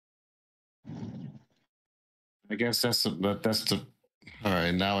 I guess that's the. All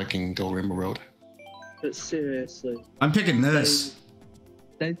right, now I can go Rimmer Road. But seriously, I'm picking this.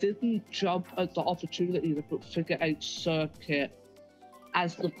 they didn't jump at the opportunity to put Figure 8 Circuit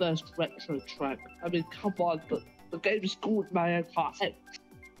as the first retro track. I mean, come on, but the game is called Mario Kart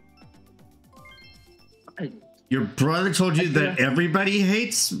 8. Your brother told you that everybody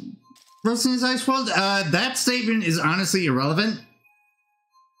hates Wilson's Ice World? That statement is honestly irrelevant.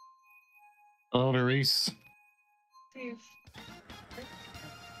 Hello to Rhys.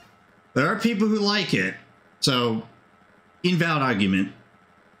 There are people who like it, so invalid argument.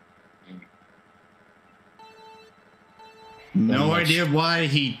 No idea why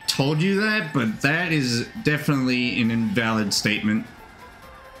he told you that, but that is definitely an invalid statement.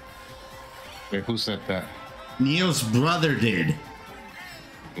 Wait, who said that? Neil's brother did.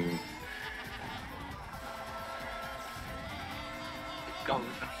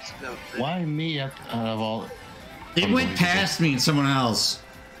 Why me out of all? It went past me and someone else.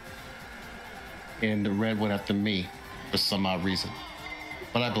 And the red went after me for some odd reason.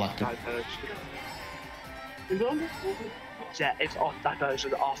 But I blocked it. Yeah, it's on that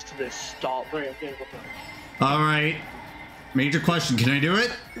version after this start. Alright. Major question, can I do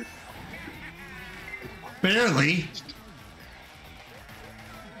it? Barely.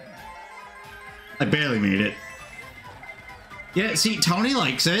 I barely made it. Yeah, see, Tony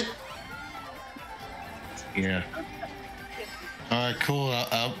likes it. Yeah. All right, cool.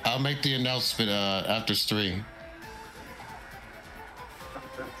 I'll make the announcement after stream.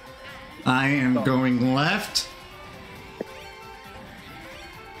 I am going left.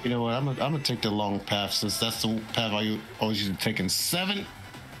 You know what? I'm gonna take the long path since that's the path I always used to take in 7,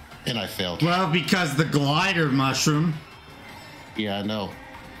 and I failed. Well, because the glider mushroom. Yeah, I know.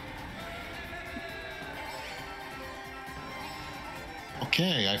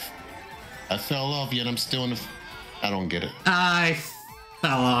 Okay, I fell off, yet I'm still in the. I don't get it. I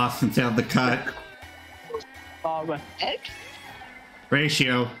fell off and failed the cut.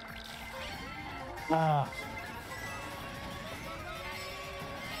 Ratio.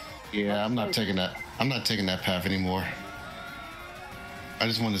 Yeah, I'm not taking that. I'm not taking that path anymore. I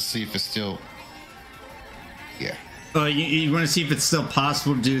just want to see if it's still. Yeah. You want to see if it's still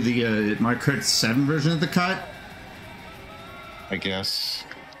possible to do the Mario Kart 7 version of the cut? I guess.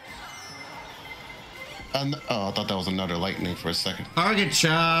 Oh, I thought that was another lightning for a second. I'll get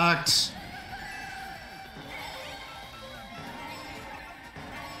shocked.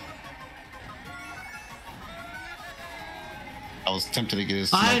 I was tempted to get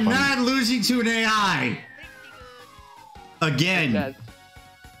his. I'm not losing to an AI. Again. I'm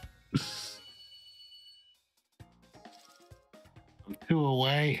 2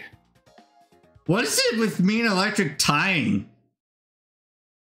 away. What is it with me and electric tying?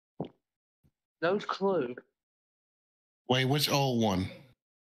 No clue. Wait, which old one?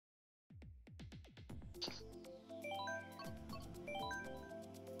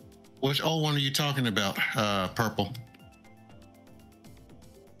 Which old one are you talking about? Purple.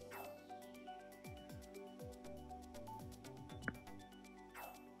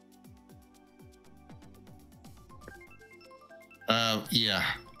 Yeah.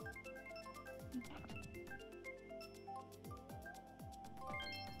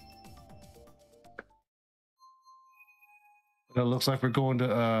 It looks like we're going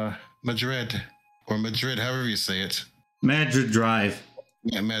to Madrid, or Madrid, however you say it. Madrid Drive.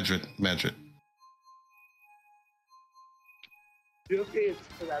 Yeah, Madrid. Europeans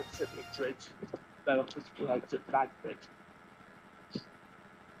pronounce it Madrid. Developers pronounce it Madrid.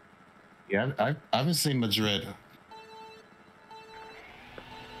 Yeah, I haven't seen Madrid.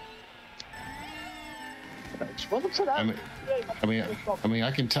 I mean,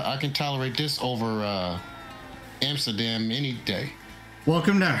 I can tolerate this over Amsterdam any day.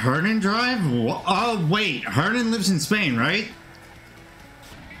 Welcome to Hernan Drive? Oh, wait. Hernan lives in Spain, right?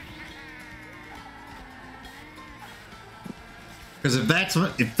 Because if that's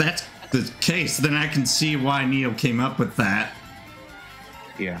the case, then I can see why Neo came up with that.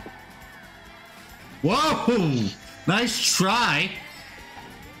 Yeah. Whoa! Nice try.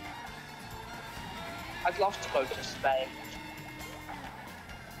 I'd love to go to Spain.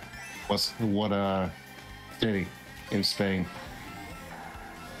 What city in Spain?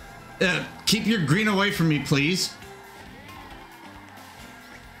 Keep your green away from me, please.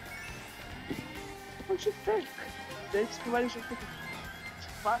 What you think?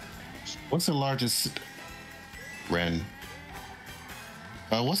 What's the largest Ren?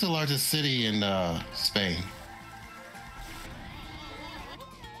 What's the largest city in Spain?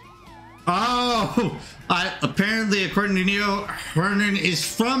 Oh, apparently, according to Neo, Hernan is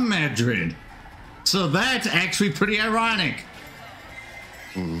from Madrid. So that's actually pretty ironic.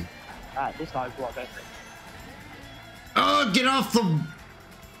 Mm. This guy's what I think. Oh, get off the...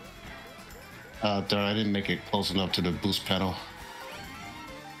 There, I didn't make it close enough to the boost pedal.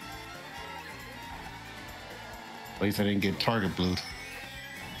 At least I didn't get target blued.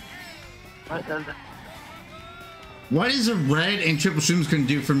 Right then. What is a red and triple shrooms going to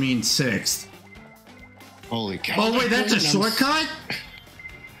do for me in 6th? Holy cow. Oh, wait, that's a shortcut?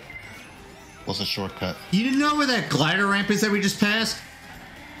 What's a shortcut? You didn't know where that glider ramp is that we just passed?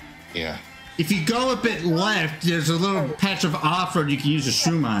 Yeah. If you go a bit left, there's a little patch of off-road you can use a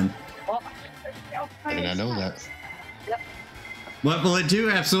shroom on. I did not know that. What will it do?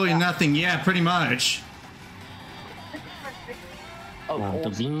 Absolutely nothing. Yeah, pretty much.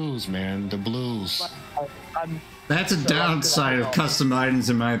 The blues, man. The blues. That's a downside of custom items,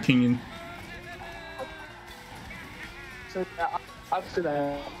 in my opinion. So I'm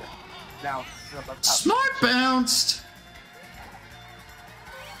gonna now. Smart bounced.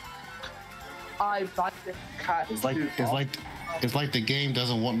 I like the cat. It's like the game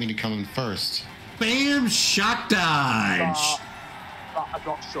doesn't want me to come in first. Bam! Shock dodge. I'm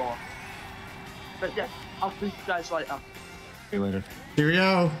not sure. But yeah, I'll see you guys later. See you later.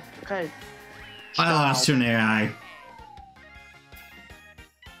 Cheerio. Okay. I lost to an AI.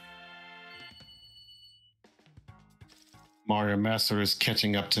 Mario Master is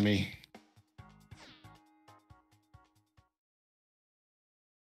catching up to me.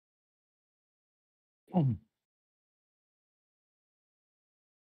 Come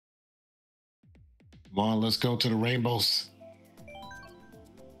on, let's go to the rainbows.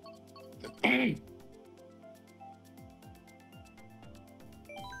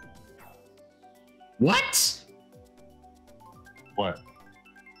 What? What?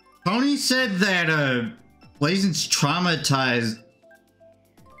 Tony said that Blazen's traumatized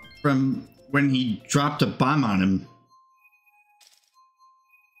from when he dropped a bomb on him.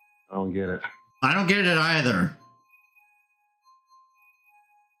 I don't get it. I don't get it either.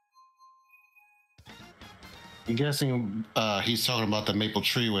 I'm guessing he's talking about the Maple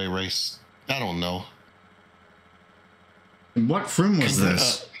Treeway race. I don't know. What Froom was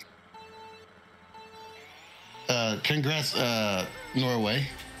this? Congrats, Norway.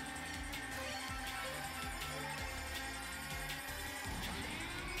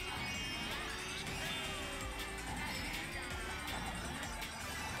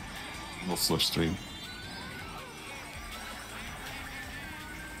 We'll slipstream.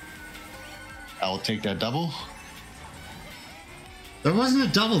 I'll take that double. There wasn't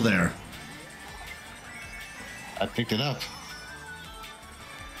a double there. I picked it up.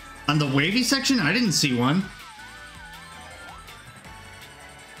 On the wavy section, I didn't see one.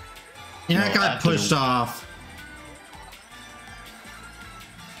 Yeah, I got pushed off.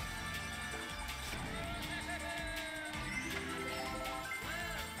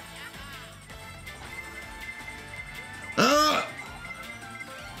 Well,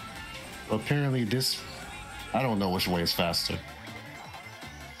 apparently this, I don't know which way is faster.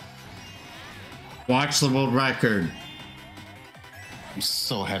 Watch the world record. I'm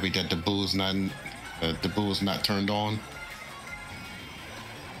so happy that the boo's not turned on.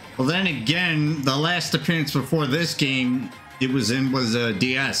 Well, then again, the last appearance before this game it was in was a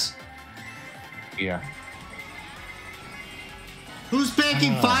DS. Yeah. Who's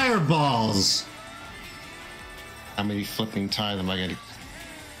backing fireballs? How many flipping times am I getting?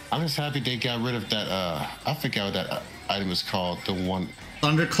 I'm just happy they got rid of that. I forgot what that item is called. The one.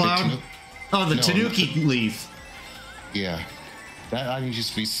 Thundercloud? The Tanuki leaf. Yeah. That item used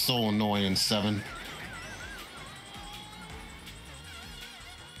to be so annoying in 7.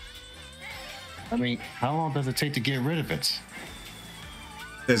 I mean, how long does it take to get rid of it?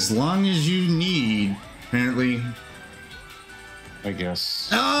 As long as you need, apparently. I guess.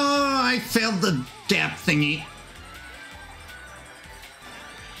 Oh, I failed the depth thingy.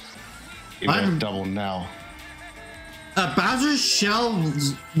 You got double now. Bowser's Shell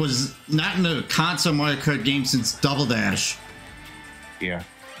was not in a console Mario Kart game since Double Dash. Yeah.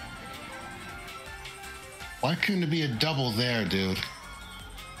 Why couldn't it be a double there, dude?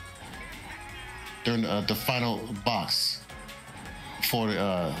 During the final box for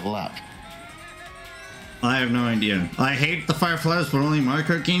the lap. I have no idea. I hate the Fireflies, but only Mario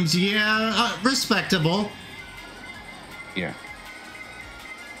Kart games. Yeah, respectable. Yeah.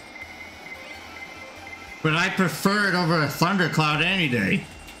 But I prefer it over a Thundercloud any day.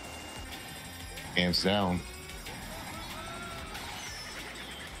 Hands down.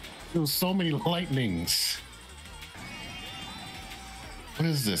 There was so many lightnings. What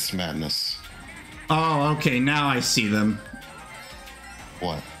is this madness? Oh, okay, now I see them.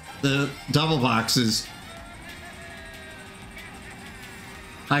 What? The double boxes.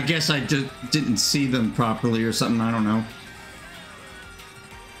 I guess I just didn't see them properly or something, I don't know.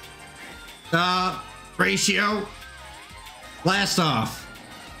 Ratio. Blast off.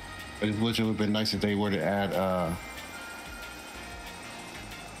 It would have been nice if they were to add A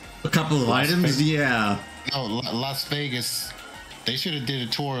couple of Las items, Vegas. yeah. no Las Vegas. They should have did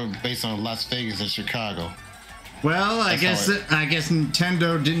a tour based on Las Vegas and Chicago. Well, I guess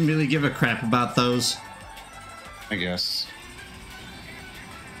Nintendo didn't really give a crap about those. I guess.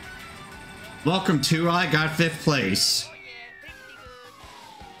 Welcome to I got 5th place.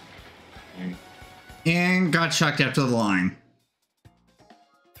 And got chucked after the line.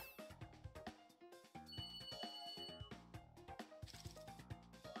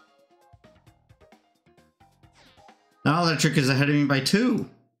 Now Electric is ahead of me by 2.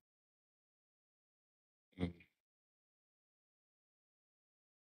 All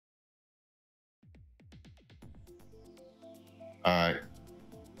right.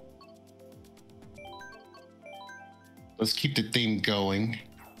 Let's keep the theme going.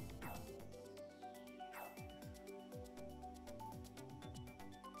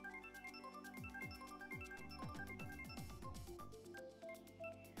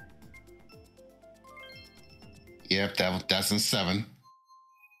 Yep, that's in 7.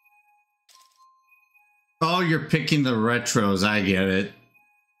 Oh, you're picking the retros. I get it.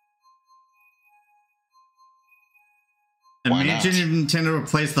 Why Imagine not? if Nintendo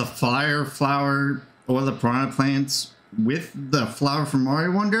replaced the fire flower or the piranha plants with the flower from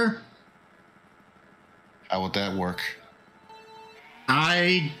Mario Wonder. How would that work?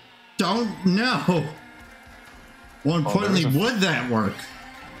 I don't know. More importantly, there's a- would that work?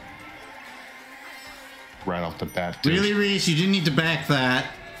 Right off the bat, dude. Really, Rhys? You didn't need to back that.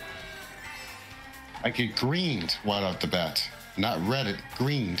 I get greened right off the bat. Not red, it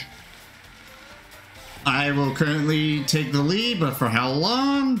greened. I will currently take the lead, but for how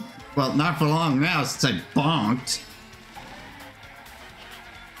long? Well, not for long now since I bonked.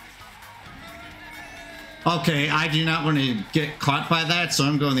 Okay, I do not want to get caught by that, so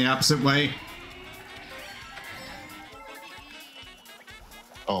I'm going the opposite way.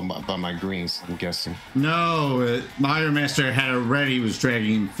 Oh, by my greens, I'm guessing. No, Mario Master had already was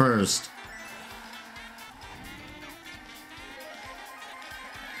dragging first.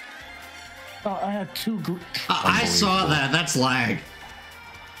 Oh, I had 2 I saw that. That's lag.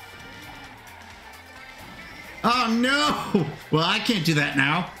 Oh no! Well, I can't do that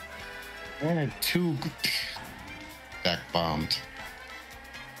now. I had 2 back bombed.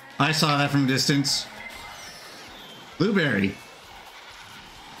 I saw that from a distance. Blueberry.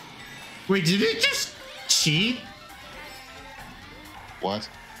 Wait, did it just cheat? What?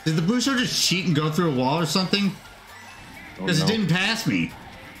 Did the booster just cheat and go through a wall or something? Oh, Because no. it didn't pass me.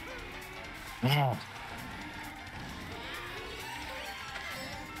 Ah.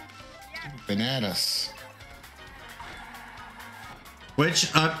 Bananas.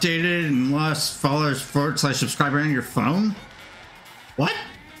 Which updated and lost followers / subscriber on your phone? What?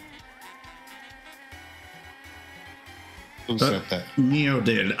 Who said that? Neo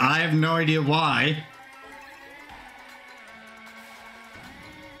did. I have no idea why.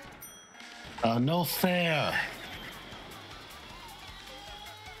 No fair.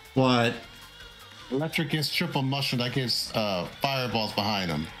 What? Electric gets triple mushroom. That gets fireballs behind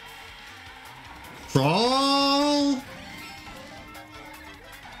him. Troll?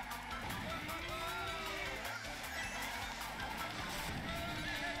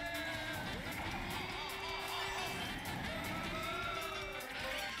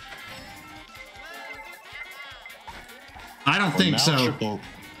 I don't think so.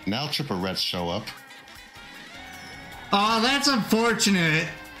 Now triple reds show up. Oh, that's unfortunate.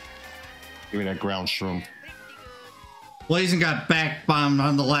 Give me that ground shroom. Blazing got back bombed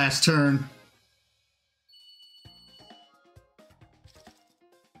on the last turn.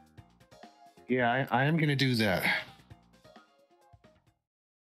 Yeah, I am gonna do that.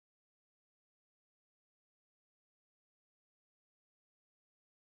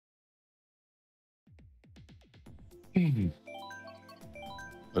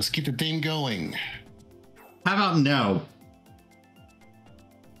 Let's keep the theme going. How about no?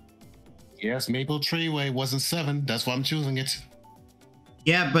 Yes, Maple Treeway wasn't 7. That's why I'm choosing it.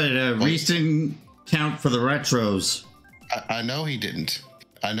 Yeah, but Rhys didn't count for the retros. I know he didn't.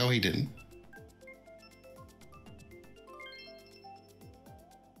 I know he didn't.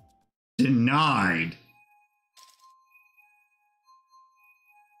 Denied.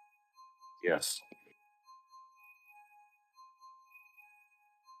 Yes.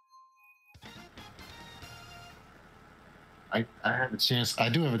 I have a chance. I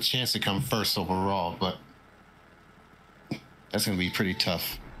do have a chance to come first overall, but that's going to be pretty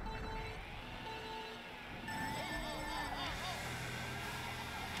tough.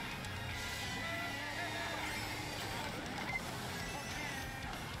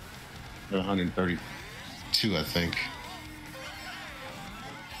 $132, I think.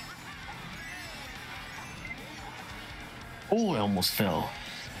 Oh, I almost fell.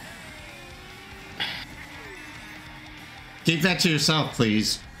 Keep that to yourself,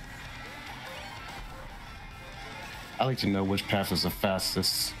 please. I like to know which path is the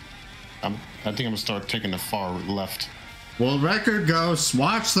fastest. I think I'm gonna start taking the far left. Well, record ghosts,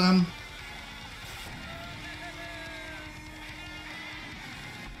 watch them.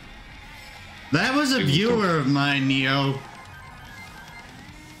 That was a viewer of mine, Neo.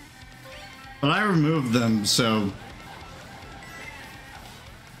 But I removed them, so...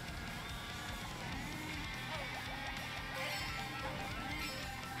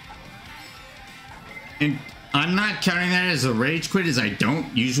 And I'm not counting that as a rage quit, as I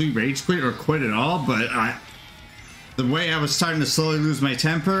don't usually rage quit or quit at all, but the way I was starting to slowly lose my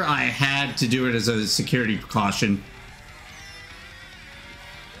temper, I had to do it as a security precaution.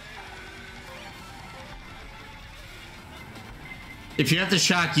 If you have the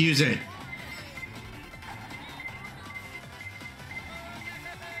shock, use it.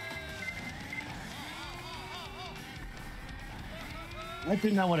 I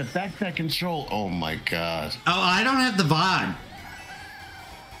did not want to back that control. Oh my god. Oh, I don't have the VOD.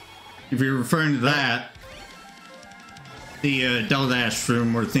 If you're referring to that. The Double Dash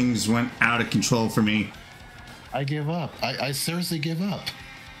Froom where things went out of control for me. I give up. I seriously give up.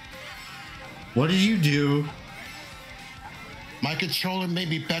 What did you do? My controller made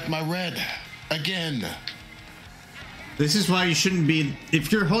me back my red. Again. This is why you shouldn't be...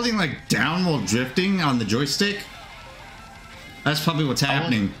 If you're holding like down while drifting on the joystick, that's probably what's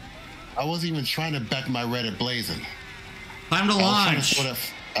happening. I wasn't even trying to back my red at blazing. Time to launch.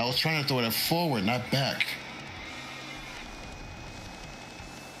 I was trying to throw it forward, not back.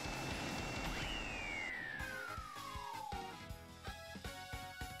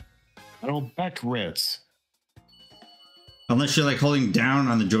 I don't back reds. Unless you're like holding down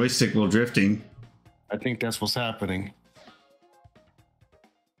on the joystick while drifting. I think that's what's happening.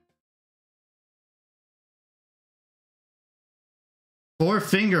 Four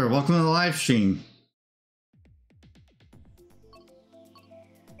Finger, welcome to the live stream.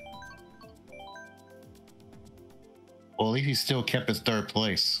 Well, at least he still kept his third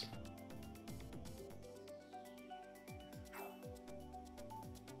place.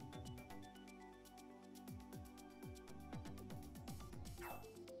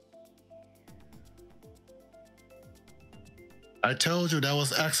 I told you that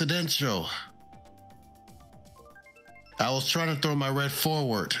was accidental. I was trying to throw my red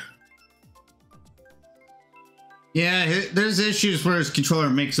forward. Yeah, there's issues where his controller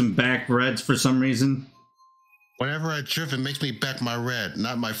makes him back reds for some reason. Whenever I drift, it makes me back my red,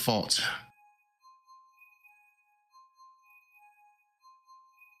 not my fault.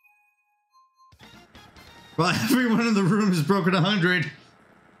 Well, everyone in the room has broken 100.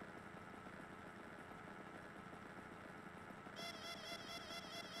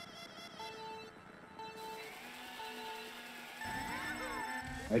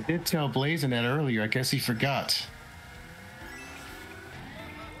 I did tell Blazin that earlier. I guess he forgot.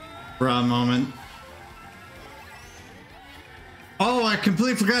 For a moment. Oh, I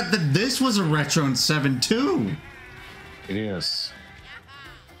completely forgot that this was a Retro in 7 too. It is.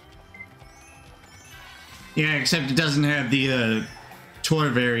 Yeah, except it doesn't have the tour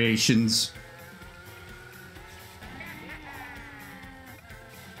variations.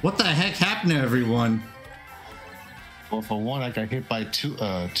 What the heck happened to everyone? Well, for one, I got hit by two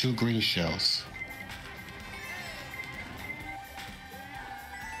green shells.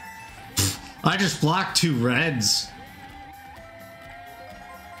 I just blocked 2 reds.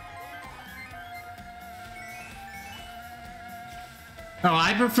 Oh,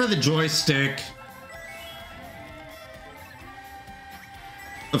 I prefer the joystick.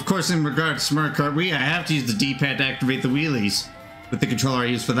 Of course, in regards to Mario Kart Wii, I have to use the D-pad to activate the wheelies with the controller I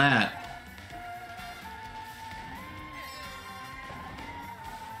use for that.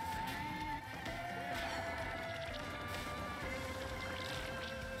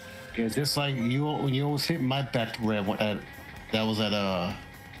 It's just like you always hit my back red that was at I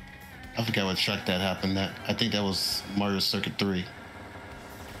forgot what track that happened. I think that was Mario Circuit 3.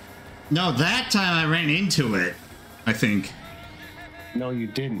 No, that time I ran into it, I think. No, you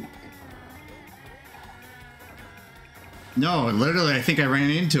didn't. No, literally, I think I ran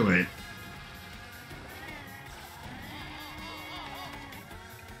into it.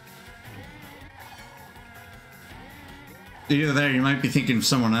 Either there, you might be thinking of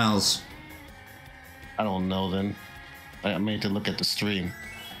someone else. I don't know then. I made to look at the stream.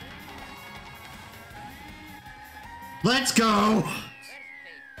 Let's go!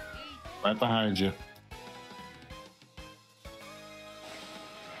 Right behind you.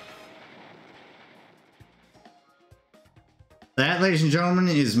 That, ladies and gentlemen,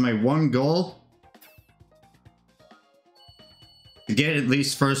 is my one goal. To get at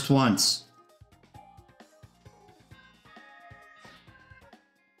least first once.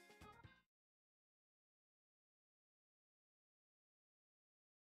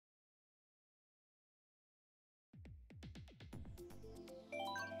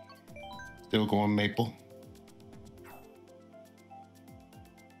 Still going Maple.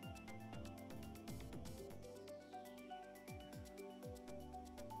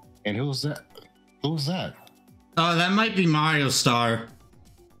 And who's that? Who's that? Oh, that might be Mario Star.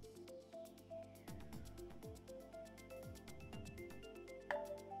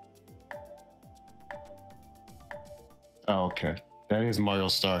 Oh, okay. That is Mario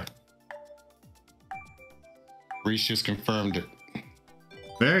Star. Rhys just confirmed it.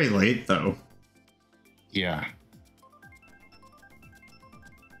 Very late, though. Yeah.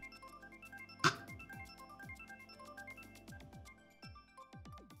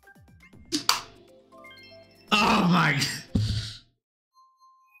 Oh my...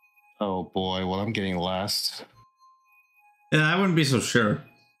 Oh boy, well, I'm getting last. Yeah, I wouldn't be so sure.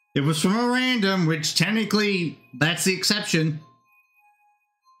 It was from a random, which technically, that's the exception.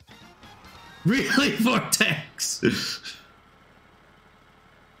 Really, Vortex?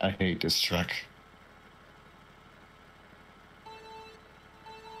 I hate this track.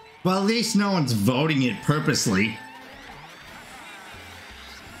 Well, at least no one's voting it purposely.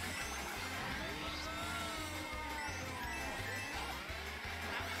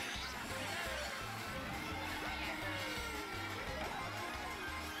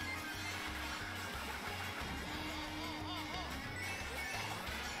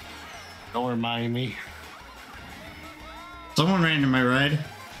 Don't remind me. Someone ran to my right.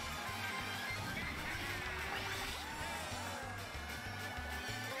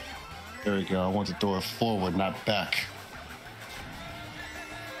 There we go. I want to throw it forward, not back.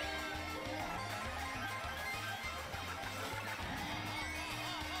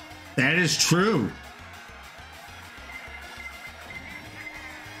 That is true.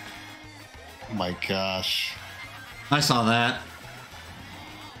 Oh my gosh. I saw that.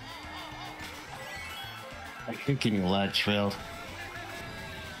 I keep getting lag trailed.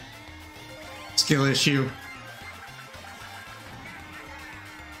 Skill issue.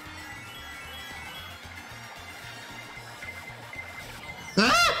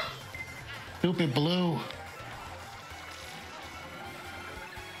 Ah! Stupid blue.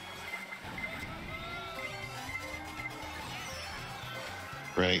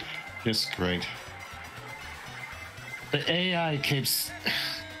 Great. Just great. The AI keeps...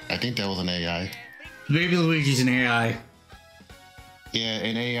 I think that was an AI. Baby Luigi's an AI. Yeah,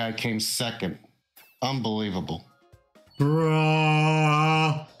 an AI came second. Unbelievable.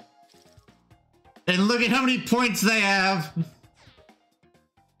 Bruh. And look at how many points they have.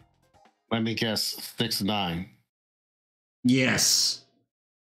 Let me guess, 6-9. Yes.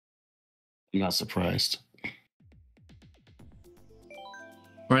 I'm not surprised.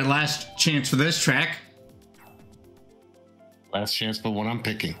 All right, last chance for this track. Last chance for what I'm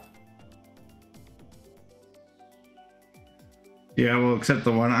picking. Yeah, well, except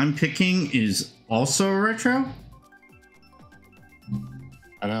the one I'm picking is also a retro.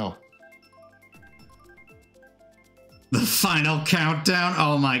 I know. The final countdown.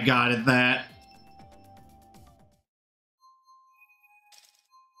 Oh my god, at that.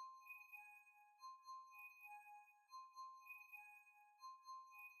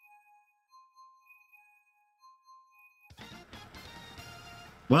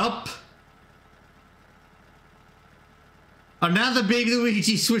 Welp. Oh, now the Baby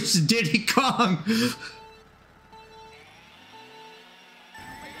Luigi switched to Diddy Kong.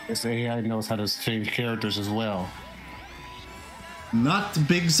 This AI knows how to change characters as well. Not a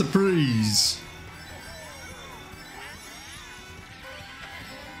big surprise.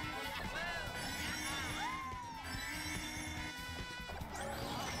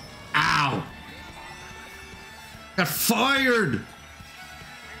 Ow. Got fired.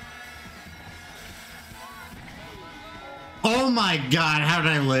 Oh my god, how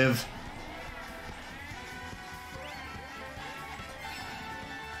did I live?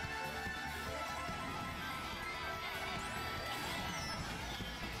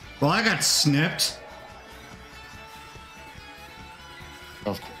 Well, I got snipped.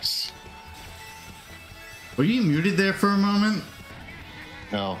 Of course. Were you muted there for a moment?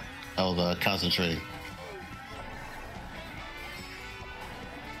 No, I was concentrating.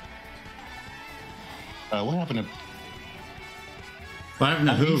 What happened to? What happened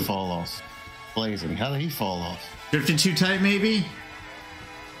to How did who? he fall off? Blazing. How did he fall off? Drifted too tight, maybe?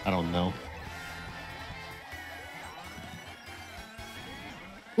 I don't know.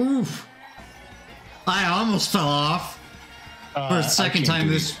 Oof. I almost fell off for a second time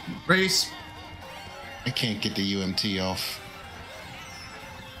this race. I can't get the UMT off.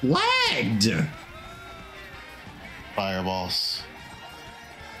 Lagged. Fireballs.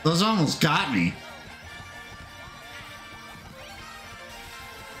 Those almost got me.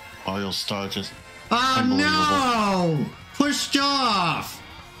 Mario Star just. Oh no! Pushed off.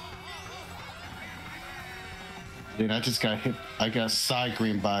 Dude, I just got hit. I got side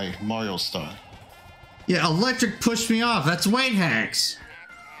green by Mario Star. Yeah, electric pushed me off. That's weight hacks.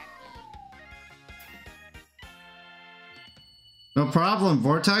 No problem,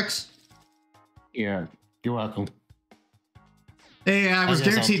 Vortex. Yeah, you're welcome. Hey, I was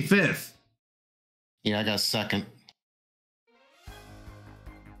guess guaranteed fifth. Yeah, I got second.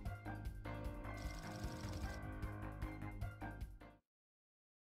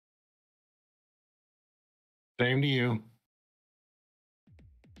 Same to you.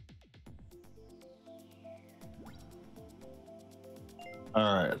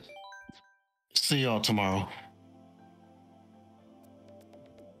 All right. See y'all tomorrow.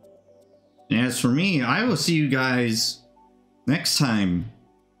 And as for me, I will see you guys next time.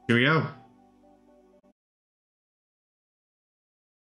 Here we go.